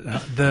year.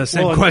 The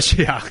same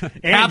question, yeah.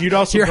 And you'd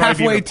also you're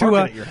probably halfway be able to park to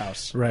it at your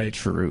house. Right.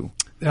 True.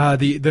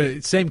 The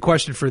same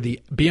question for the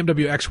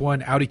BMW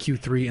X1, Audi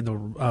Q3, and the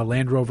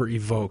Land Rover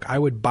Evoque. I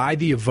would buy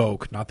the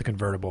Evoque, not the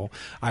convertible.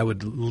 I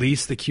would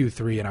lease the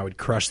Q3, and I would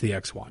crush the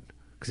X1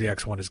 because the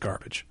X1 is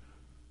garbage.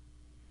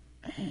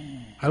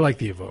 I like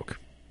the Evoque.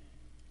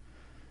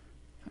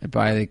 I'd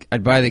buy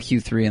the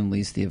Q3 and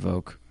lease the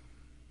Evoque.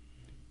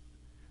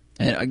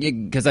 And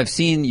because I've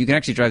seen you can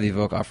actually drive the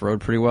Evoque off road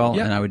pretty well,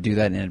 and I would do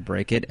that and it'd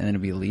break it, and then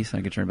it'd be a lease, and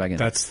I could turn it back in.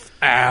 That's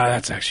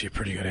actually a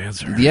pretty good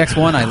answer. The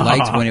X1 I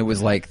liked when it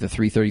was like the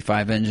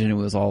 335 engine; it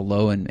was all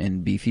low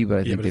and beefy, but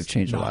I think they've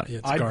changed a lot.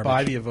 I'd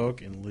buy the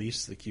Evoque and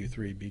lease the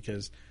Q3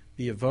 because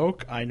the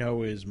Evoque I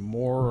know is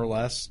more or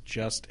less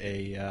just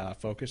a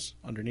Focus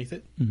underneath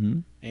it,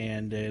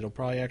 and it'll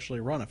probably actually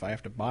run. If I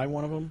have to buy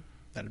one of them,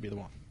 that'd be the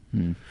one.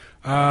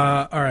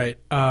 All right.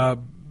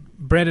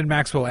 Brandon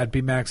Maxwell at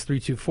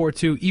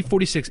BMax3242,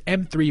 E46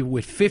 M3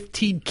 with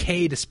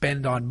 $15K to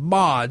spend on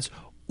mods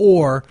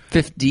or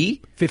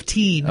 15.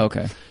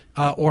 Okay.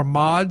 Or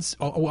mods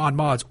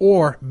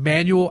or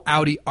manual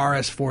Audi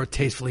RS4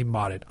 tastefully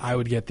modded. I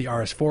would get the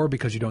RS4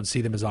 because you don't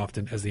see them as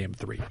often as the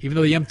M3, even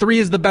though the M3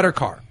 is the better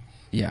car.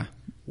 Yeah.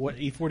 What,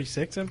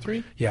 E46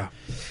 M3? Yeah.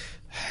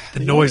 The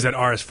noise that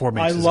RS4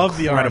 makes. I love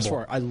incredible. the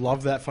RS4. I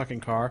love that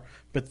fucking car,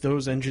 but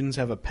those engines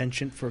have a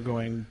penchant for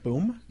going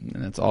boom.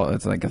 And that's all.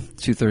 It's like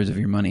 2/3 of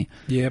your money.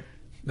 Yep.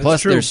 That's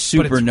Plus, true, they're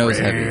super nose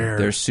rare.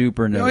 heavy. They're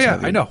super nose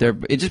heavy. I know.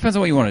 It just depends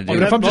on what you want to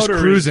do. If I'm just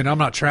cruising, I'm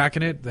not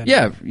tracking it. Then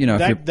yeah,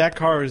 that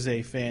car is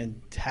a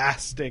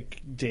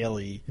fantastic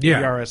daily.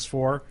 Yeah. The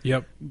RS4.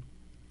 Yep.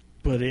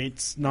 But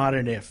it's not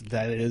an if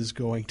that it is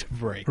going to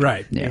break.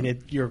 Right. Yeah.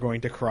 And you're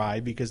going to cry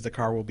because the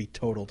car will be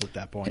totaled at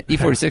that point.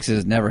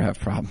 E46s never have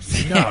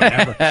problems. No,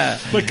 never.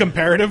 But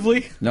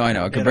comparatively? No, I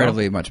know.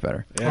 Comparatively, much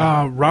better.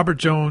 Yeah. Robert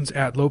Jones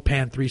at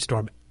Lopan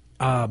 3-Storm.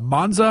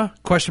 Monza, ?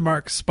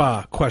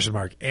 Spa, ?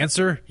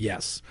 Answer,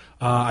 yes.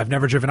 I've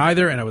never driven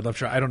either, and I would love to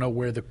try. I don't know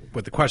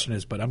what the question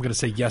is, but I'm going to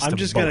say yes to both. I'm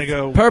just going to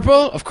go...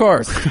 Purple? Of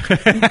course.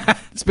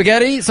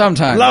 Spaghetti?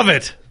 Sometimes. Love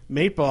it.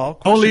 Meatball?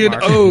 Only in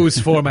O's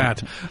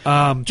format.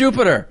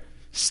 Jupiter.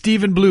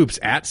 Stephen Bloops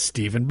at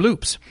Stephen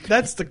Bloops.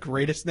 That's the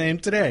greatest name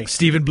today.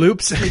 Stephen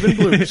Bloops? Stephen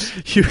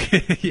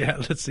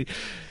Bloops. Let's see.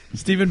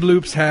 Stephen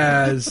Bloops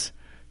has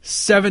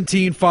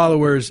 17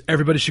 followers.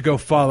 Everybody should go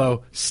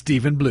follow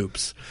Stephen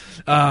Bloops.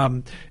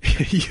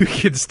 You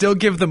can still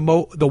give the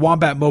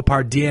Wombat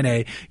Mopar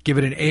DNA, give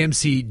it an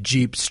AMC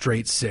Jeep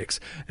straight 6.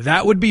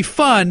 That would be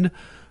fun,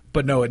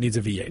 but no, it needs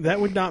a V8. That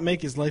would not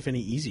make his life any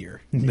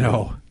easier.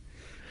 No.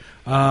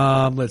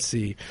 Let's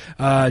see.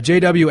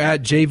 JW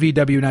at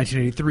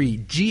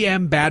JVW1983.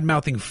 GM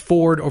bad-mouthing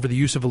Ford over the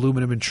use of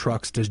aluminum in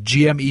trucks. Does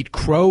GM eat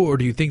crow, or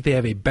do you think they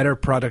have a better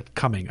product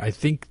coming? I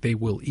think they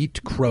will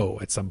eat crow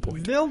at some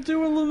point. They'll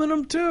do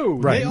aluminum too.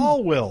 Right. They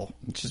all will.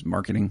 It's just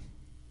marketing.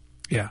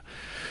 Yeah.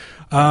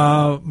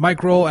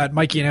 Mike Roll at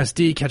Mikey and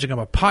SD, catching up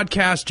a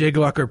podcast. Jay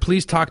Glucker,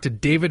 please talk to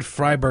David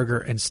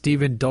Freiberger and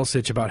Steven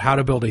Dulcich about how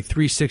to build a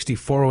 360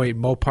 408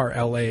 Mopar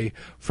LA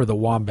for the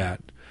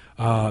Wombat.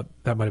 That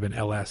might have been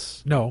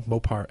LS. No,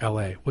 Mopar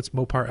LA. What's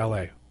Mopar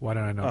LA? Why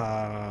don't I know?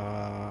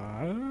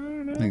 I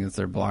don't know. I think it's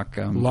their block.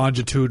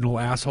 Longitudinal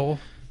asshole?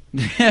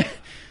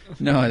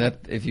 No, that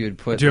if you would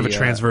put. Do you have a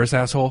transverse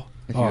asshole?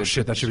 Oh,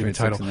 shit, that should be the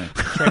title.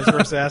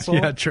 Transverse asshole?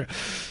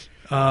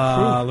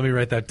 Yeah, let me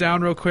write that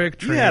down real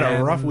quick. You had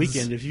a rough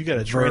weekend if you got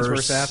a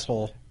transverse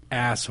asshole.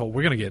 Asshole.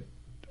 We're gonna get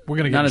Not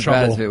in as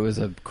trouble. bad as if it was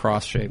a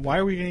cross shape. Why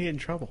are we going to get in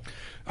trouble?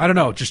 I don't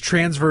know. Just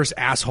transverse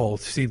asshole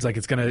seems like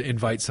it's going to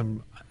invite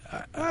some.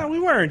 We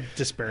weren't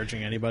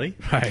disparaging anybody.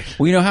 Right.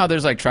 Well, you know how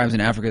there's like tribes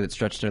in Africa that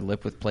stretch their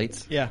lip with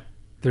plates? Yeah.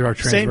 There are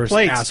transverse Same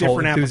plates, asshole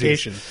different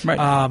enthusiasts. application.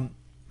 Right.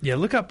 Yeah,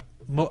 look up.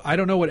 I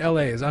don't know what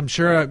LA is. I'm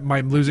sure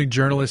I'm losing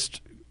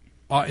journalist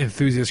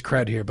enthusiast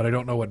cred here, but I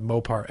don't know what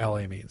Mopar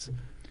LA means.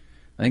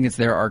 I think it's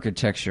their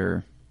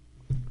architecture.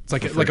 It's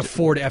like a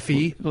Ford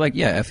FE. Like,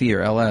 yeah, FE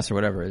or LS or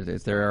whatever.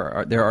 It's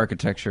their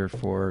architecture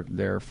for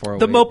their 408.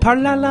 The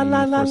Mopar la la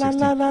la la la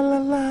la la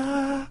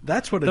la.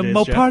 That's what it the is,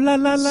 Mopar Jeff. la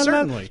la la.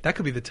 Certainly. That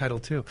could be the title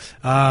too.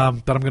 But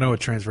I'm going to go with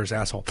transverse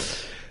asshole.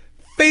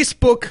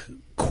 Facebook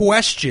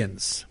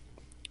questions.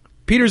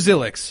 Peter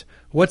Zillix.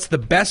 What's the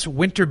best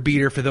winter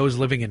beater for those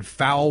living in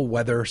foul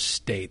weather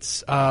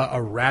states?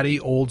 A ratty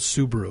old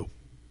Subaru.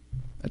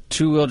 A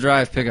 2-wheel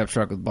drive pickup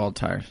truck with bald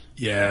tires.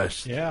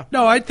 Yes. Yeah.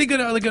 No, I think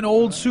like an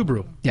old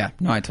Subaru. Yeah.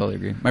 No, I totally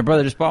agree. My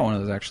brother just bought one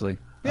of those, actually.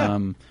 Yeah.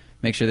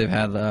 Make sure they've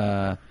had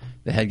the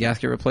head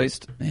gasket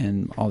replaced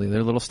and all the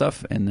other little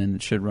stuff, and then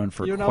it should run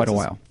for quite a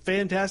while.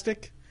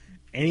 Fantastic.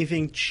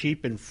 Anything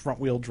cheap and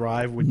front-wheel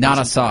drive with Not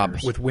a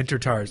Saab. With winter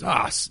tires.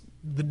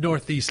 The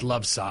Northeast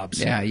loves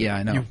Saabs. Yeah,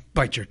 I know. You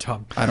bite your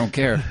tongue. I don't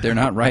care. They're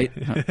not right.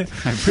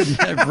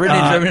 I've ridden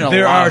and driven in a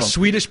there lot are of them.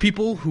 Swedish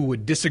people who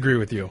would disagree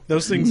with you.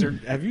 Those things are...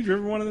 Have you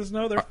driven one of those?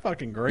 No, they're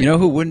fucking great. You know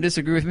who wouldn't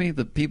disagree with me?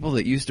 The people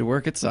that used to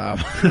work at Saab.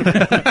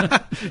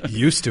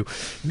 Used to.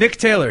 Nick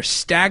Taylor,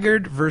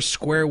 staggered versus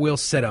square wheel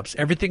setups.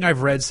 Everything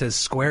I've read says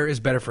square is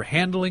better for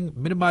handling,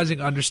 minimizing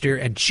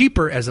understeer, and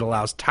cheaper as it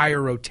allows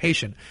tire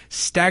rotation.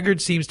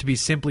 Staggered seems to be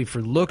simply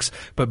for looks,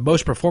 but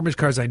most performance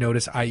cars I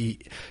notice, i.e.,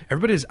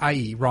 everybody is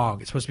i.e. wrong.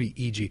 It's supposed to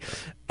be e.g.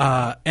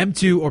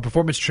 M2 or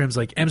performance trims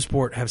like M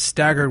Sport have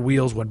staggered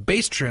wheels when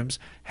base trims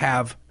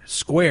have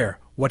square.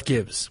 What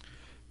gives?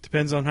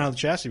 Depends on how the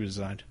chassis was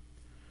designed.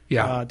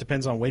 Yeah.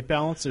 Depends on weight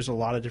balance. There's a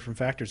lot of different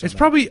factors. It's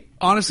probably,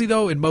 honestly,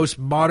 though, in most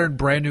modern,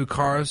 brand new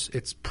cars,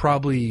 it's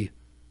probably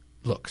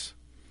looks.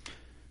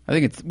 I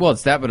think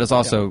it's that, but it's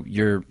also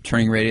your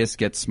turning radius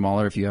gets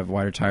smaller if you have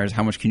wider tires.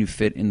 How much can you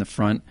fit in the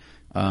front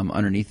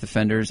underneath the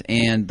fenders?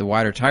 And the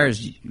wider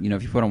tires,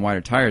 if you put on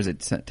wider tires, it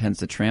tends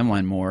to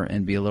tramline more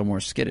and be a little more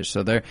skittish.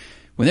 So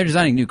when they're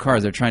designing new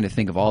cars, they're trying to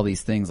think of all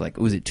these things like,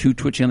 is it too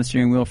twitchy on the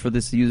steering wheel for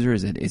this user?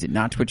 Is it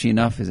not twitchy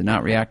enough? Is it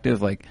not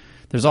reactive? Like,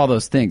 there's all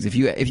those things. If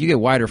you get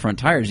wider front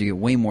tires, you get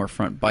way more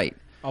front bite.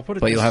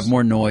 But you'll have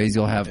more noise.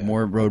 You'll have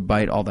more road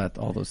bite. All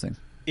those things.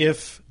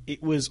 If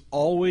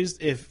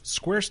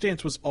square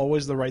stance was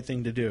always the right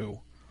thing to do,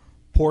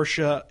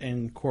 Porsche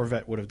and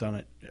Corvette would have done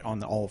it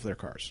on all of their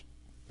cars.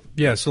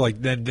 Yeah, so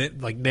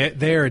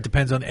there it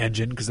depends on the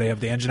engine because they have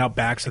the engine out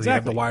back, so they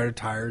have the wider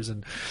tires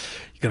and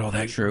you get all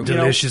that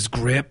delicious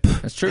grip.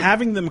 That's true.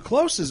 Having them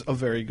close is a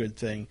very good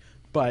thing,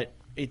 but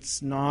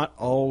it's not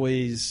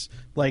always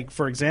like,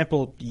 for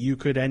example, you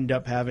could end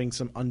up having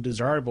some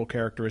undesirable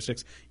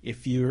characteristics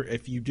if you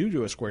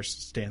do a square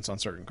stance on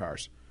certain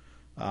cars.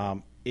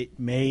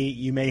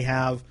 You may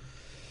have,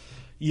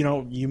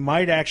 you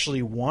might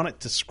actually want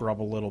it to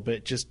scrub a little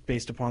bit just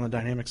based upon the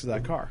dynamics of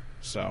that car.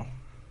 So.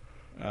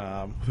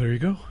 There you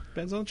go.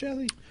 Depends on the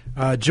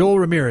chassis. Joel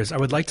Ramirez, I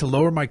would like to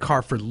lower my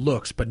car for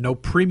looks, but no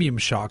premium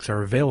shocks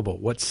are available.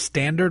 What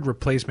standard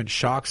replacement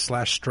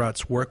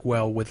shocks/struts work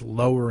well with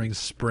lowering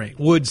spring?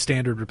 Would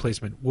standard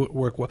replacement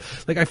work well?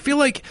 Like, I feel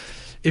like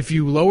if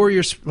you lower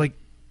your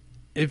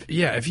if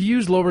you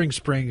use lowering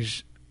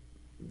springs,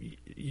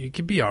 you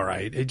can be all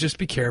right. Just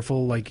be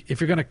careful. Like, if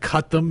you're going to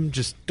cut them,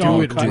 just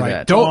do it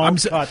right.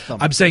 Don't cut them.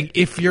 I'm saying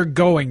if you're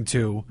going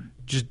to.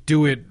 Just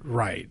do it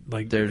right.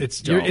 Like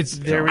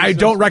I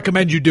don't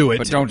recommend you do it,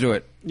 but don't do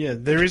it. Yeah,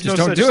 there is just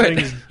no don't such do thing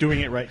it. as doing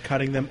it right,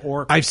 cutting them,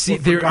 or I've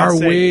seen there are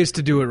ways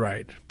to do it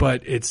right,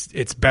 but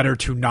it's better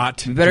to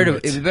not. It'd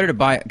be better to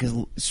buy it because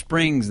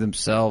springs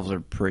themselves are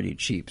pretty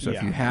cheap. So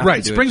if you have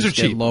to do springs it, are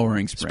cheap.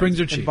 Lowering springs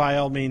are cheap. And by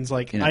all means,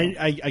 like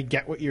I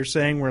get what you're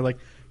saying. Where like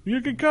you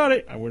can cut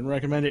it, I wouldn't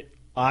recommend it.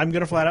 I'm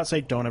gonna flat out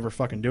say don't ever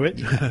fucking do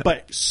it,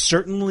 but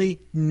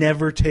certainly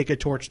never take a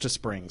torch to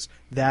springs.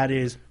 That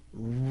is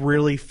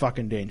really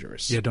fucking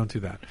dangerous. Yeah, don't do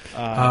that.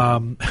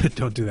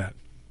 Don't do that.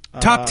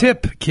 Top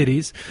tip,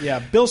 kiddies. Yeah,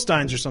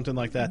 Bilsteins or something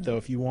like that, though,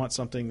 if you want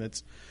something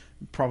that's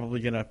probably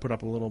going to put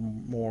up a little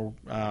more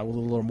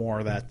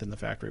of that than the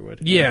factory would.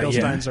 Yeah,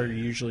 Bilsteins are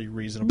usually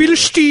reasonable.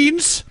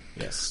 Bilsteins!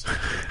 Yes.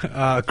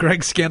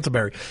 Greg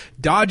Scantleberry.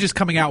 Dodge is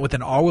coming out with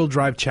an all-wheel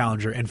drive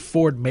Challenger, and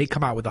Ford may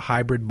come out with a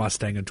hybrid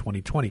Mustang in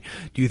 2020.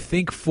 Do you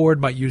think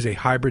Ford might use a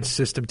hybrid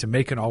system to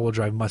make an all-wheel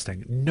drive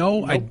Mustang?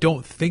 No, I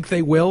don't think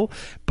they will,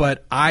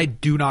 but I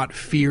do not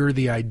fear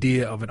the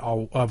idea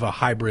of a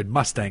hybrid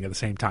Mustang at the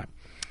same time.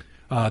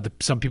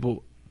 Some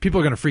people are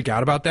going to freak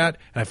out about that,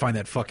 and I find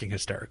that fucking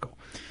hysterical.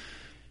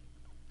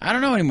 I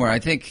don't know anymore. I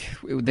think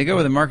they go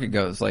where the market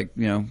goes. Like,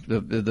 you know,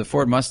 the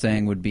Ford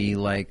Mustang would be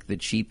like the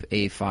cheap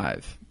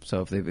A5.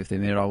 So if they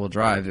made it all-wheel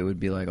drive, it would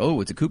be like,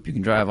 oh, it's a coupe you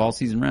can drive all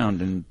season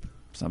round, and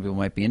some people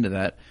might be into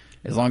that.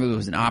 As long as it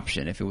was an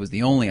option. If it was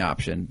the only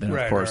option, then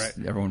of course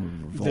everyone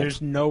would revolt.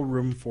 There's no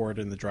room for it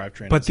in the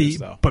drivetrain.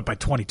 But by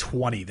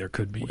 2020 there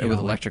could be. With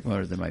electric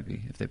motors, there might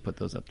be if they put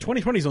those up there.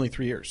 2020 is only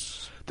 3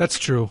 years. That's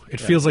true.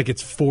 It feels like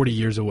it's 40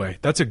 years away.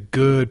 That's a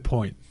good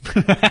point.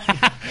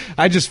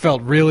 I just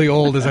felt really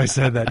old as I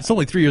said that. It's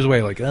only 3 years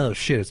away. Like, oh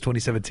shit, it's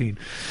 2017.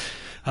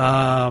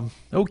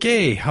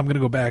 Okay, I'm gonna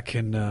go back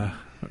and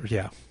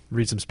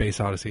read some Space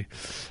Odyssey.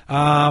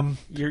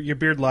 Your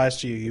beard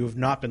lies to you. You have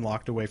not been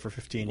locked away for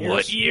 15 years.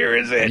 What year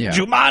is it? Yeah.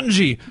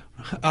 Jumanji.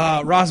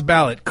 Ross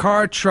Ballot.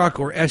 Car,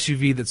 truck, or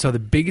SUV that saw the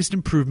biggest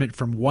improvement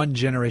from one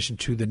generation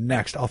to the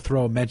next. I'll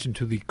throw a mention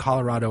to the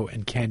Colorado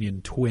and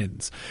Canyon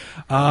twins.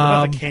 What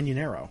about the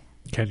Canyonero?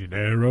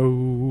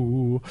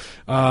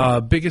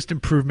 Biggest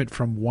improvement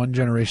from one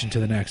generation to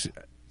the next.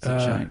 It's a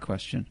giant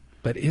question.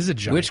 That is a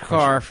giant Which question.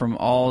 car from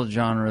all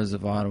genres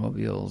of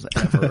automobiles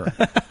ever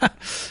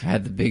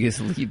had the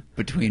biggest leap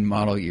between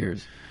model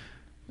years?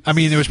 I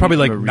mean, there was probably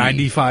like Marie.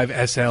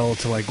 95 SL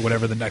to like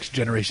whatever the next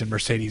generation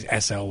Mercedes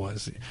SL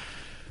was.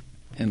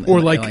 And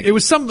It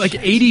was some like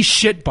 80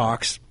 shit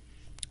box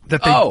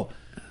that they...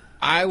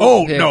 I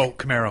would pick,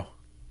 Camaro.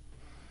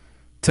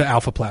 To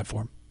Alpha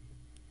platform.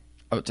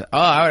 I would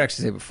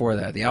actually say before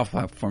that, the Alpha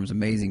platform is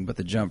amazing, but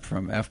the jump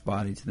from F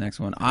body to the next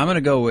one, I'm going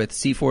to go with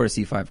C4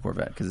 to C5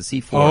 Corvette because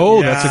the C4.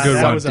 Oh, that's a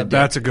good one.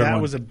 That's a good one.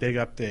 That was a big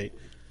update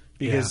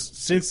because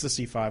since the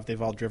C5,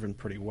 they've all driven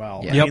pretty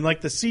well. Yeah. I mean,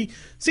 like the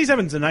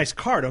C7 is a nice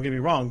car. Don't get me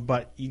wrong,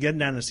 but you get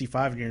down to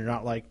C5 and you're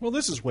not like, well,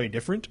 this is way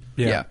different.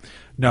 Yeah.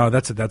 No,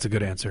 that's a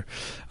good answer.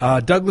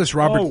 Douglas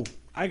Robert. Oh,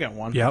 I got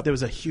one. Yep. There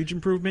was a huge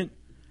improvement.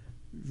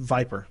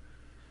 Viper.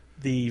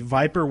 The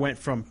Viper went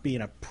from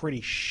being a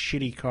pretty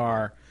shitty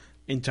car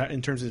in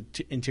terms of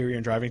interior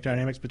and driving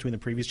dynamics between the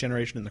previous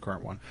generation and the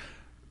current one.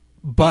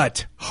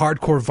 But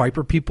hardcore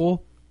Viper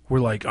people were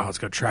like, oh, it's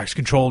got traction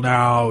control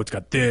now. It's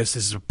got this.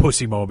 This is a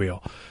pussy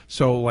mobile.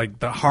 So like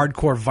the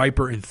hardcore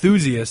Viper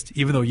enthusiast,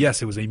 even though,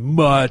 yes, it was a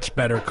much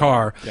better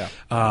car,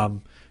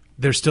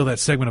 there's still that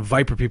segment of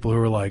Viper people who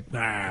are like,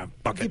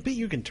 fuck it. But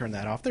you can turn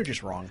that off. They're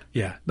just wrong.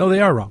 Yeah. No, they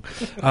are wrong.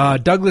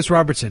 Douglas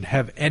Robertson,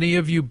 have any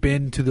of you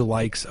been to the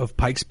likes of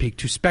Pikes Peak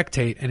to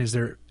spectate, and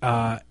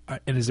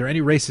is there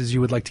any races you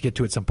would like to get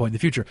to at some point in the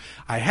future?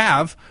 I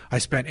have. I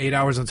spent 8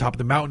 hours on top of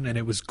the mountain, and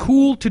it was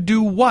cool to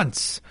do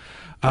once.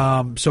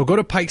 So go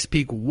to Pikes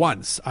Peak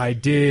once. I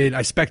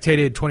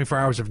spectated 24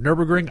 hours of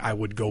Nürburgring. I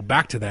would go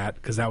back to that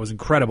because that was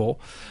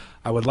incredible.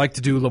 I would like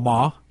to do Le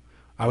Mans.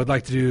 I would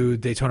like to do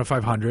Daytona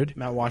 500.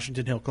 Mount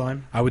Washington Hill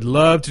Climb. I would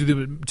love to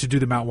do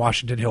the Mount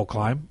Washington Hill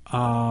Climb.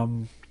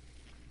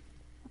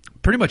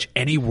 Pretty much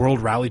any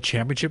World Rally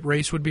Championship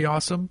race would be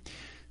awesome.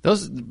 But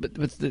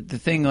the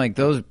thing, like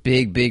those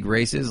big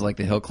races, like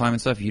the hill climb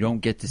and stuff, you don't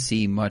get to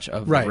see much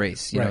of the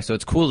race. You know? So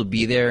it's cool to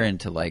be there and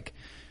to like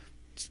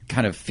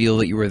kind of feel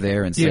that you were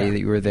there and say that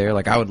you were there.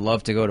 Like I would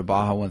love to go to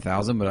Baja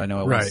 1000, but I know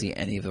I won't see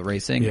any of the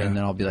racing, and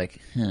then I'll be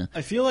like,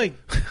 I feel like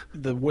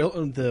the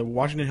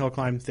Washington Hill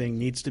Climb thing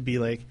needs to be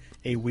like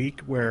a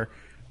week where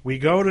we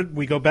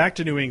go back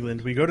to New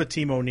England, we go to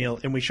Team O'Neill,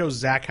 and we show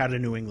Zach how to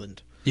New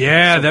England.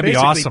 Yeah, so that'd be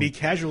awesome. Be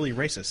casually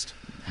racist.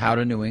 How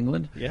to New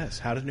England? Yes,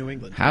 How to New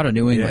England. How to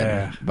New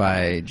England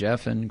by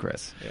Jeff and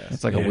Chris. Yes.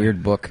 It's like a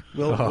weird book.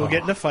 We'll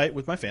get in a fight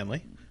with my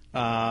family.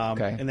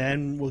 And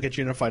then we'll get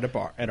you in a fight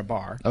at a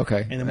bar.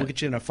 Okay. And then we'll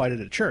get you in a fight at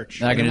a church.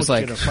 And I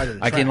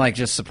can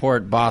just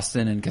support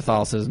Boston and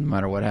Catholicism no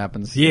matter what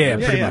happens. Yeah,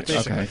 pretty much.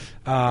 Basically.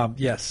 Okay.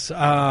 Yes.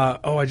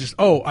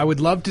 I would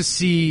love to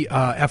see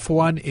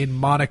F1 in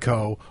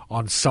Monaco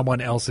on someone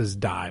else's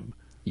dime.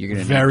 You're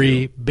gonna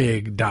very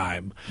big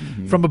dime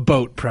from a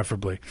boat,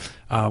 preferably,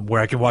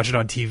 where I can watch it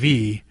on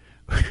TV.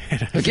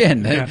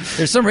 Again,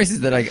 there's some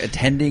races that like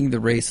attending the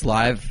race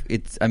live.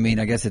 I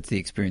guess it's the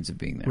experience of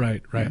being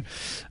there. Right.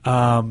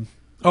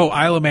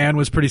 Isle of Man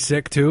was pretty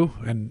sick too,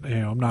 and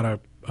I'm not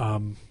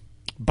a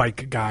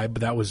bike guy,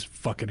 but that was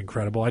fucking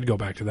incredible. I'd go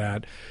back to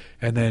that.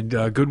 And then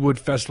Goodwood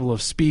Festival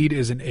of Speed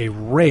isn't a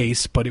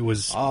race, but it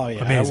was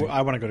amazing.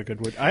 I want to go to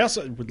Goodwood. I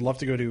also would love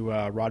to go to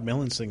Rod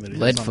Millen's thing that he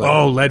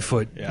Leadfoot.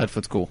 Leadfoot. Yeah.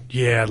 Leadfoot's cool.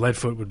 Yeah,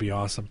 Leadfoot would be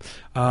awesome.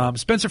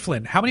 Spencer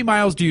Flynn, how many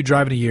miles do you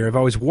drive in a year? I've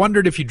always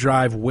wondered if you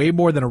drive way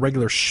more than a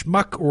regular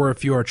schmuck or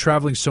if you are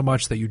traveling so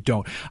much that you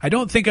don't. I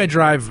don't think I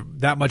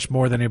drive that much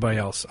more than anybody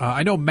else.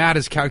 I know Matt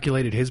has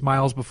calculated his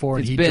miles before,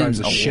 and he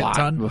drives a shit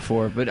ton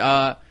before,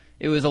 but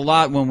it was a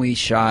lot when we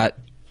shot,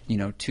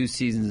 2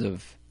 seasons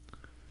of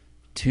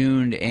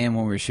Tuned and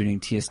when we were shooting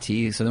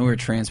TST. So then we were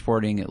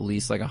transporting at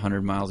least like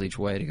 100 miles each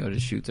way to go to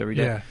shoots every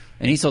day. Yeah.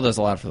 And he still does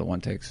a lot for the one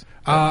takes.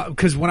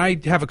 Because when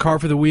I have a car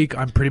for the week,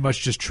 I'm pretty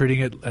much just treating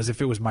it as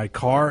if it was my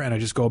car, and I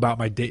just go about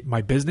my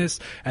business.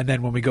 And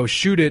then when we go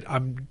shoot it,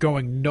 I'm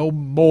going no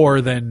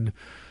more than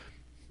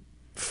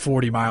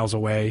 40 miles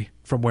away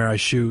from where I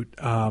shoot.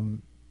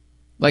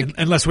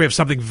 Unless we have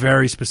something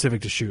very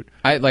specific to shoot.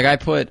 I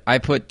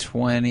put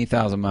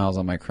 20,000 miles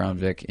on my Crown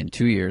Vic in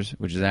 2 years,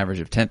 which is an average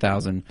of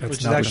 10,000. Which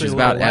is actually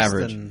about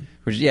average.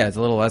 It's a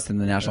little less than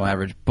the national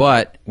average.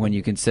 But when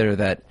you consider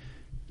that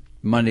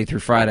Monday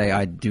through Friday,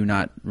 I do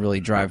not really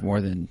drive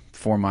more than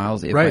 4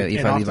 miles if I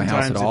leave my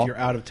house at all. If you're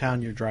out of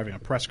town, you're driving a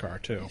press car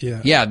too.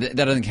 Yeah, that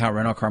doesn't count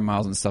rental car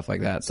miles and stuff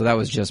like that. So that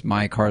was just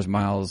my car's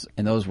miles,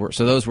 and those were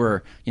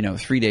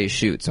 3 days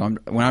shoot. So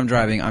when I'm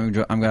driving,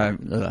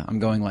 I'm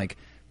going like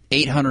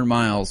 800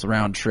 miles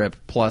round trip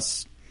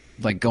plus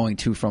like going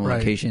to from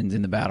locations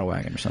in the battle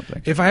wagon or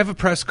something. If I have a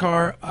press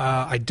car,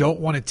 I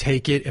don't want to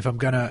take it if I'm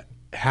going to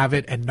have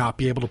it and not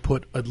be able to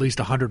put at least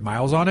 100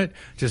 miles on it,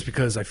 just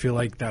because I feel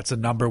like that's a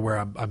number where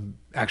I'm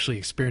actually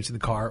experiencing the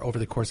car over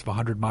the course of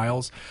 100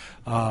 miles.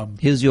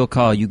 Here's your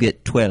car, you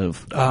get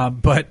 12.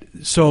 But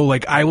so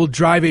like I will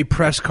drive a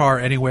press car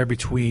anywhere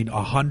between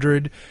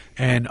 100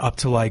 and up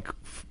to like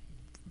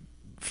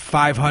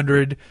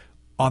 500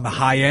 on the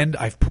high end.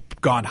 I've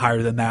gone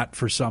higher than that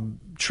for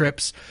some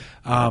trips,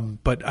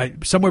 but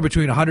somewhere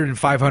between 100 and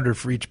 500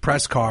 for each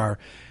press car,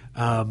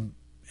 and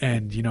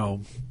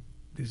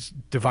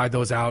divide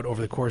those out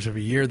over the course of a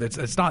year.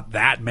 It's not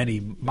that many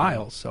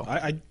miles. So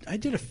I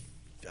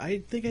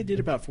think I did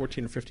about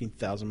 14 or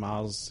 15,000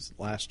 miles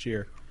last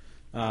year.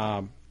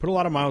 Put a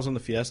lot of miles on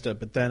the Fiesta,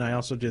 but then I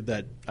also did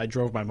that. I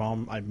drove my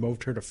mom. I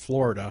moved her to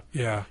Florida.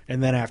 Yeah,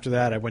 and then after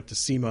that, I went to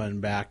SEMA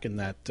and back in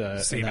that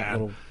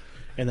little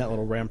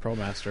Ram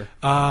ProMaster.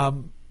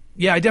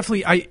 Yeah,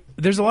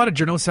 there's a lot of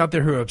journalists out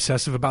there who are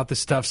obsessive about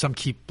this stuff. Some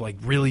keep like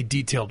really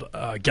detailed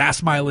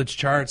gas mileage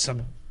charts.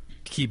 Some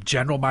keep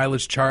general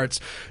mileage charts.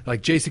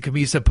 Like Jason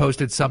Camisa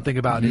posted something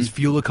about his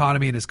fuel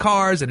economy in his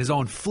cars and his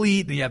own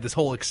fleet, and he had this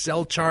whole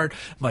Excel chart.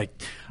 I'm like,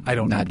 I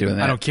don't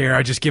care.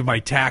 I just give my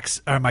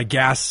gas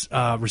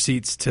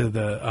receipts to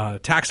the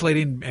tax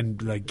lady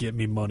and like get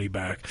me money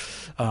back.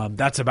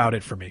 That's about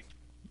it for me.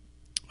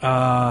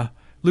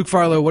 Luke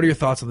Farlow, what are your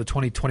thoughts on the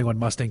 2021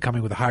 Mustang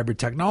coming with a hybrid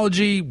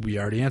technology? We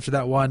already answered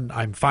that one.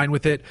 I'm fine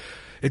with it.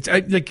 It's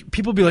like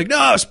people be like,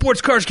 no,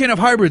 sports cars can't have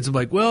hybrids. I'm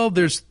like, well,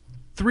 there's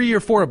 3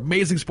 or 4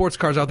 amazing sports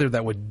cars out there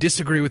that would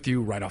disagree with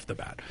you right off the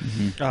bat.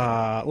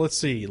 Let's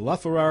see.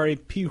 LaFerrari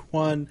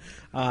P1,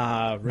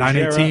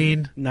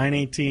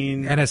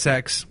 918,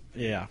 NSX.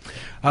 Yeah.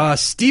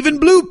 Stephen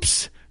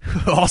Bloops.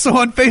 Also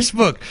on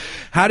Facebook.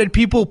 How did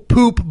people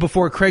poop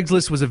before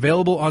Craigslist was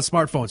available on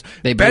smartphones?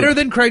 Better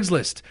than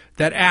Craigslist.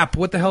 That app.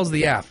 What the hell's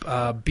the app?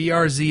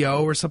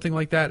 BRZO or something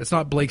like that. It's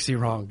not Blakesy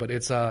wrong, but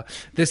it's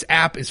this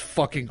app is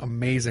fucking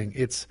amazing.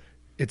 It's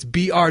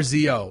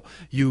BRZO.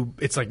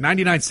 It's like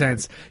 99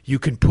 cents. You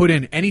can put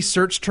in any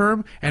search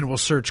term and it will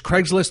search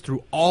Craigslist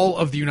through all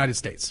of the United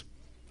States.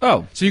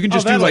 Oh. So you can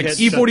just do like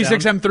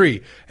E46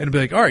 M3 and be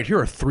like, all right, here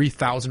are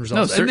 3,000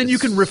 results. And then you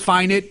can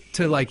refine it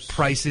to like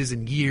prices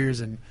and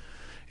years, and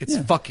it's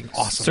fucking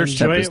awesome.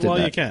 Enjoy it while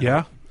you can.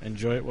 Yeah.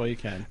 Enjoy it while you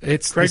can.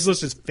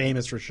 Craigslist is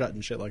famous for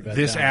shutting shit like that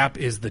This down. app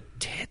is the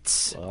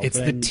tits. Well, it's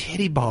the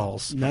titty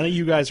balls. None of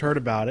you guys heard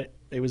about it.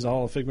 It was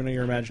all a figment of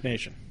your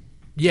imagination.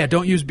 Yeah,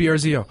 don't use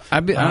BRZO.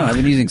 I've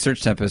been using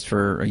Search Tempest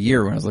for a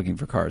year when I was looking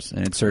for cars,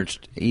 and it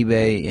searched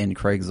eBay and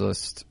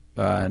Craigslist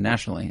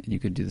nationally, and you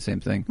could do the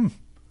same thing.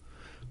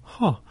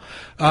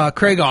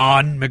 Craig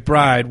on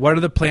McBride, what are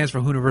the plans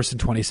for Hooniverse in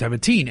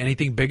 2017?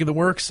 Anything big in the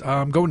works?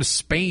 I'm going to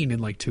Spain in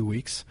like 2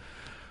 weeks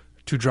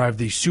to drive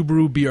the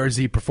Subaru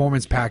BRZ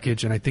Performance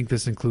Package, and I think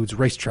this includes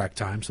racetrack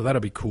time, so that'll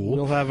be cool.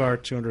 We'll have our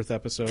 200th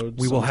episode.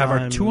 We will have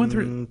our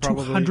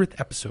 200th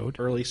episode.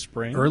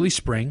 Early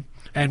spring.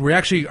 And we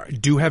actually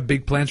do have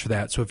big plans for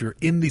that. So if you're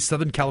in the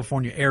Southern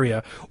California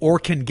area or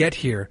can get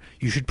here,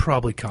 you should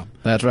probably come.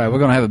 That's right. We're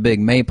going to have a big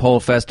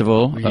Maypole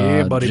festival.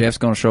 Yeah, buddy. Jeff's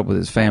going to show up with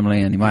his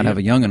family, and he might have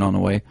a youngin' on the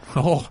way.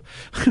 Oh,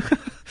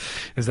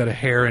 is that a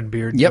hair and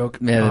beard joke?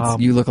 Yep. Yeah,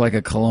 you look like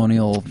a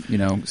colonial,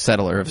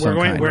 settler of some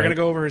kind. We're going to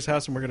go over his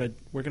house, and we're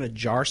going to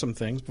jar some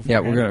things. Yeah,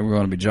 we're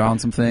going to be jarring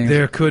some things.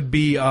 There could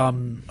be a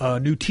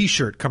new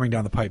T-shirt coming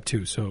down the pipe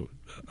too. So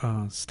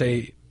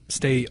stay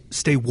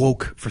Stay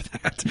woke for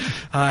that.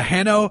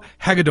 Hanno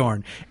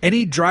Hagedorn.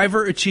 Any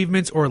driver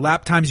achievements or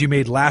lap times you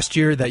made last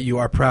year that you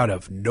are proud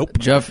of? Nope.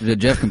 Jeff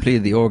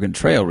completed the Oregon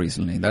Trail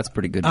recently. That's a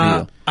pretty good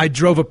deal. I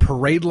drove a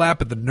parade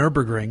lap at the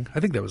Nürburgring. I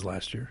think that was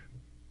last year.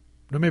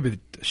 No, maybe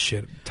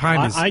shit.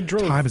 Time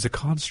is a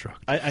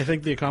construct. I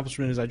think the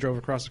accomplishment is I drove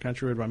across the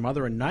country with my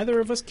mother, and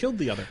neither of us killed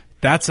the other.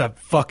 That's a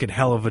fucking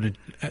hell of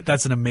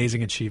that's an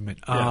amazing achievement.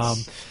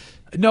 Yes.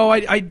 No,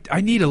 I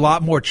need a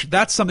lot more.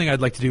 That's something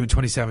I'd like to do in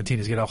 2017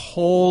 is get a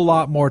whole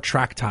lot more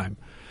track time.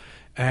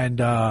 And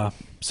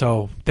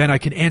so then I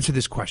can answer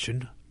this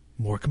question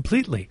more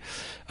completely.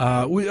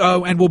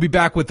 And we'll be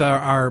back with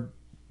our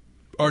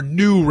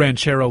new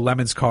Ranchero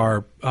Lemons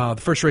car. The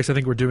first race I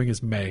think we're doing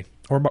is May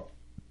or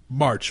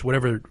March,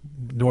 whatever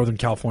Northern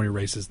California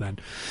race is then.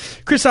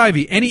 Chris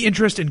Ivey, any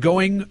interest in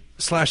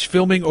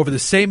going/filming over the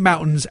same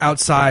mountains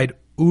outside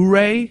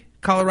Ouray,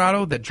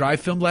 Colorado that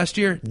Drive filmed last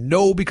year?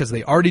 No, because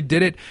they already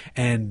did it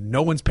and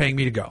no one's paying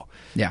me to go.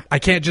 Yeah. I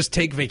can't just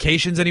take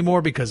vacations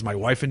anymore because my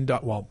wife and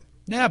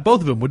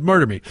both of them would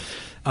murder me.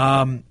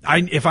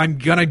 If I'm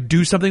going to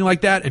do something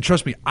like that, and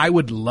trust me, I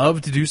would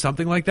love to do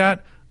something like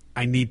that,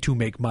 I need to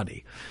make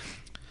money.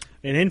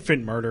 An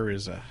infant murder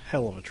is a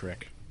hell of a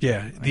trick.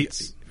 Yeah.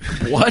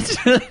 What?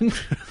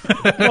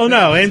 Well,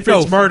 no,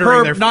 infants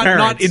murdering their parents.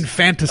 Not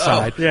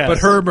infanticide, but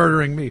her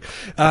murdering me.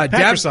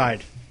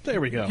 Patricide. There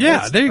we go.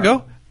 Yeah, there you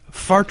go.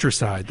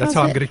 Fartricide. That's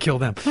how I'm going to kill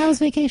them. How was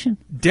vacation?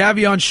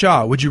 Davion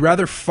Shaw, would you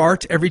rather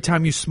fart every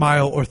time you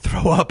smile or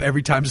throw up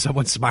every time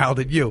someone smiled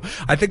at you?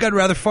 I think I'd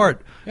rather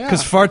fart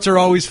because farts are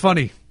always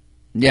funny.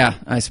 Yeah,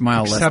 I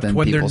smile except less than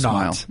when people they're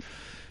not. smile.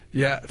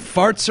 Yeah,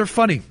 farts are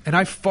funny, and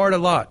I fart a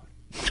lot.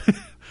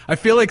 I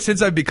feel like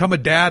since I've become a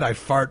dad, I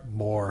fart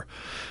more.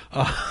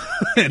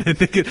 And I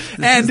think this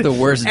is the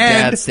worst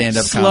dad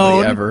stand-up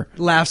comedy ever.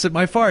 Laughs at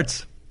my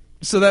farts.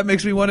 So that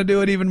makes me want to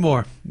do it even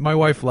more. My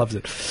wife loves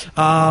it.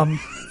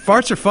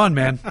 Farts are fun,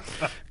 man.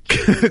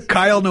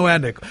 Kyle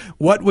Noandic,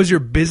 what was your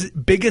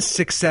biggest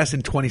success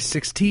in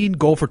 2016?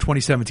 Goal for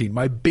 2017?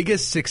 My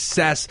biggest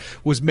success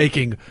was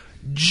making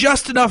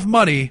just enough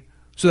money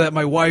so that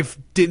my wife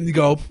didn't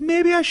go,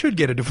 maybe I should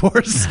get a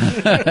divorce,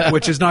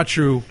 which is not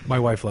true. My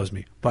wife loves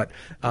me,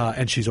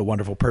 and she's a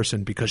wonderful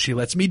person because she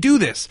lets me do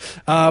this.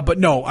 But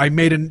no, I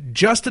made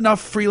just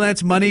enough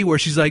freelance money where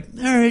she's like,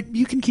 all right,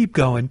 you can keep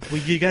going.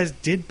 Well, you guys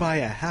did buy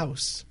a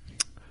house.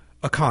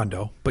 A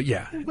condo, but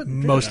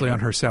mostly on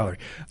her salary.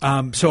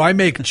 So I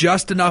make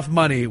just enough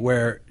money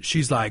where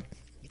she's like,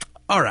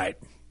 all right,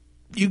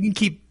 you can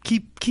keep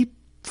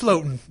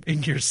floating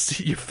in your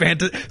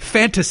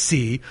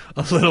fantasy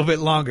a little bit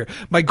longer.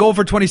 My goal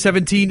for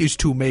 2017 is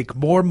to make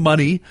more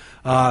money,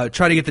 try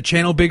to get the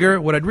channel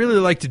bigger. What I'd really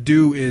like to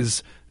do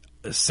is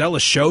sell a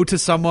show to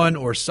someone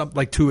or something,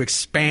 like to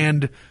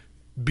expand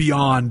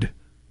beyond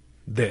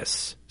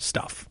this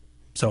stuff.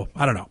 So,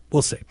 I don't know.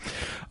 We'll see.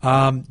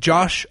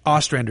 Josh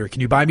Ostrander,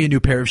 can you buy me a new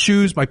pair of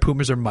shoes? My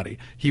Pumas are muddy.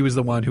 He was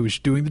the one who was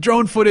doing the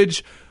drone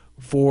footage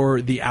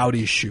for the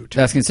Audi shoot.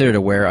 That's considered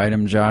a wear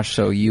item, Josh,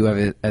 so you have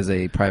it as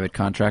a private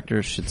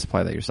contractor should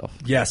supply that yourself.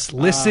 Yes.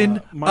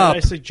 Listen might up. I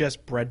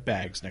suggest bread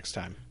bags next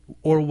time?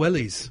 Or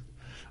wellies.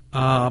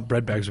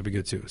 Bread bags would be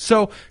good too.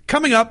 So,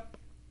 coming up,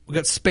 we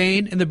got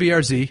Spain in the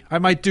BRZ. I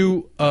might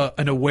do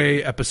an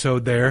away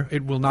episode there.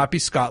 It will not be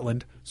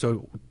Scotland,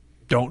 so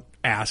don't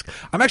ask.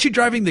 I'm actually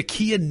driving the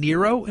Kia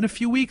Niro in a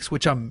few weeks,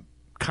 which I'm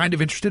kind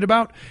of interested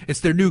about.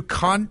 It's their new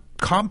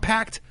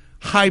compact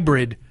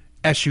hybrid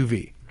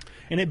SUV.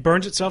 And it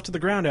burns itself to the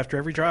ground after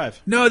every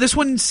drive. No, this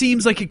one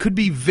seems like it could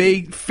be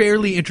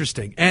fairly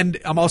interesting. And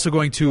I'm also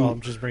going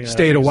to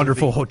stay at a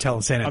wonderful hotel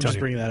in San Antonio. I'm just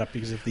bringing that up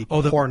because of the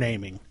poor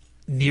naming.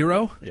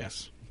 Niro?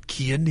 Yes.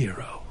 Kia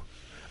Niro.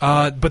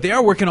 But they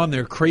are working on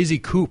their crazy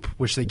coupe,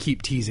 which they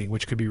keep teasing,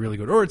 which could be really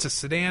good. Or it's a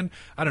sedan.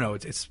 I don't know.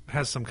 It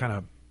has some kind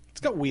of... It's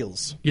got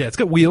wheels. Yeah, it's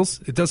got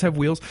wheels. It does have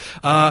wheels.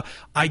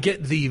 I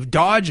get the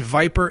Dodge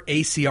Viper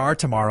ACR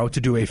tomorrow to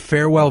do a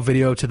farewell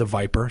video to the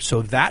Viper,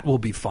 so that will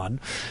be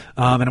fun.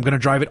 And I'm going to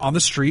drive it on the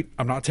street.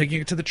 I'm not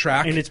taking it to the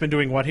track. And it's been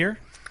doing what here?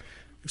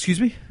 Excuse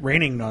me?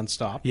 Raining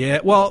nonstop. Yeah,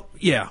 well,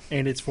 yeah.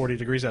 And it's 40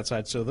 degrees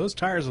outside, so those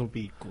tires will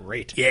be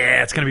great.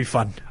 Yeah, it's going to be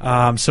fun.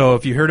 So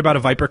if you heard about a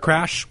Viper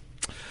crash...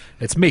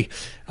 It's me.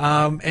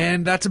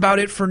 And that's about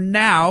it for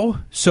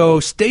now.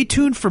 So stay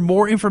tuned for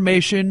more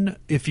information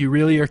if you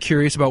really are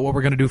curious about what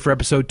we're going to do for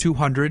episode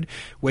 200,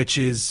 which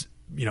is,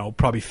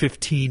 probably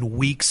 15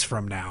 weeks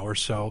from now or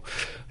so,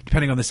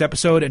 depending on this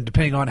episode and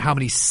depending on how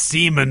many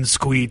semen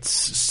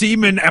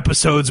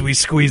episodes we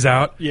squeeze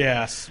out.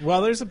 Yes.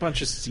 Well, there's a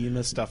bunch of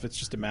SEMA stuff. It's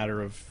just a matter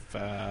of...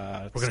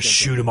 we're going to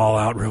shoot them all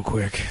out real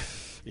quick.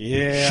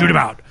 Yeah. Shoot them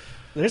out.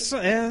 There's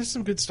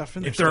some good stuff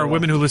in there. If there are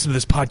women who listen to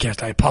this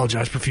podcast, I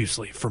apologize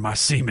profusely for my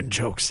semen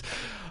jokes.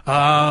 You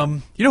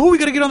know who we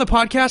got to get on the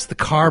podcast? The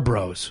Car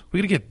Bros. We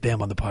got to get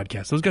them on the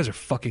podcast. Those guys are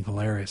fucking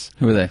hilarious.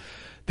 Who are they?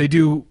 They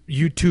do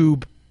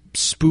YouTube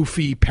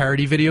spoofy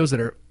parody videos that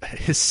are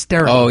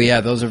hysterical. Oh, yeah.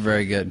 Those are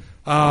very good.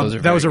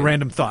 That was a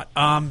random thought.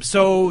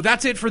 So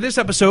that's it for this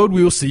episode.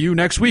 We will see you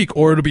next week,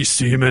 or it'll be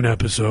semen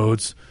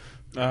episodes.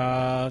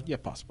 Yeah,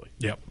 possibly.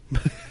 Yep.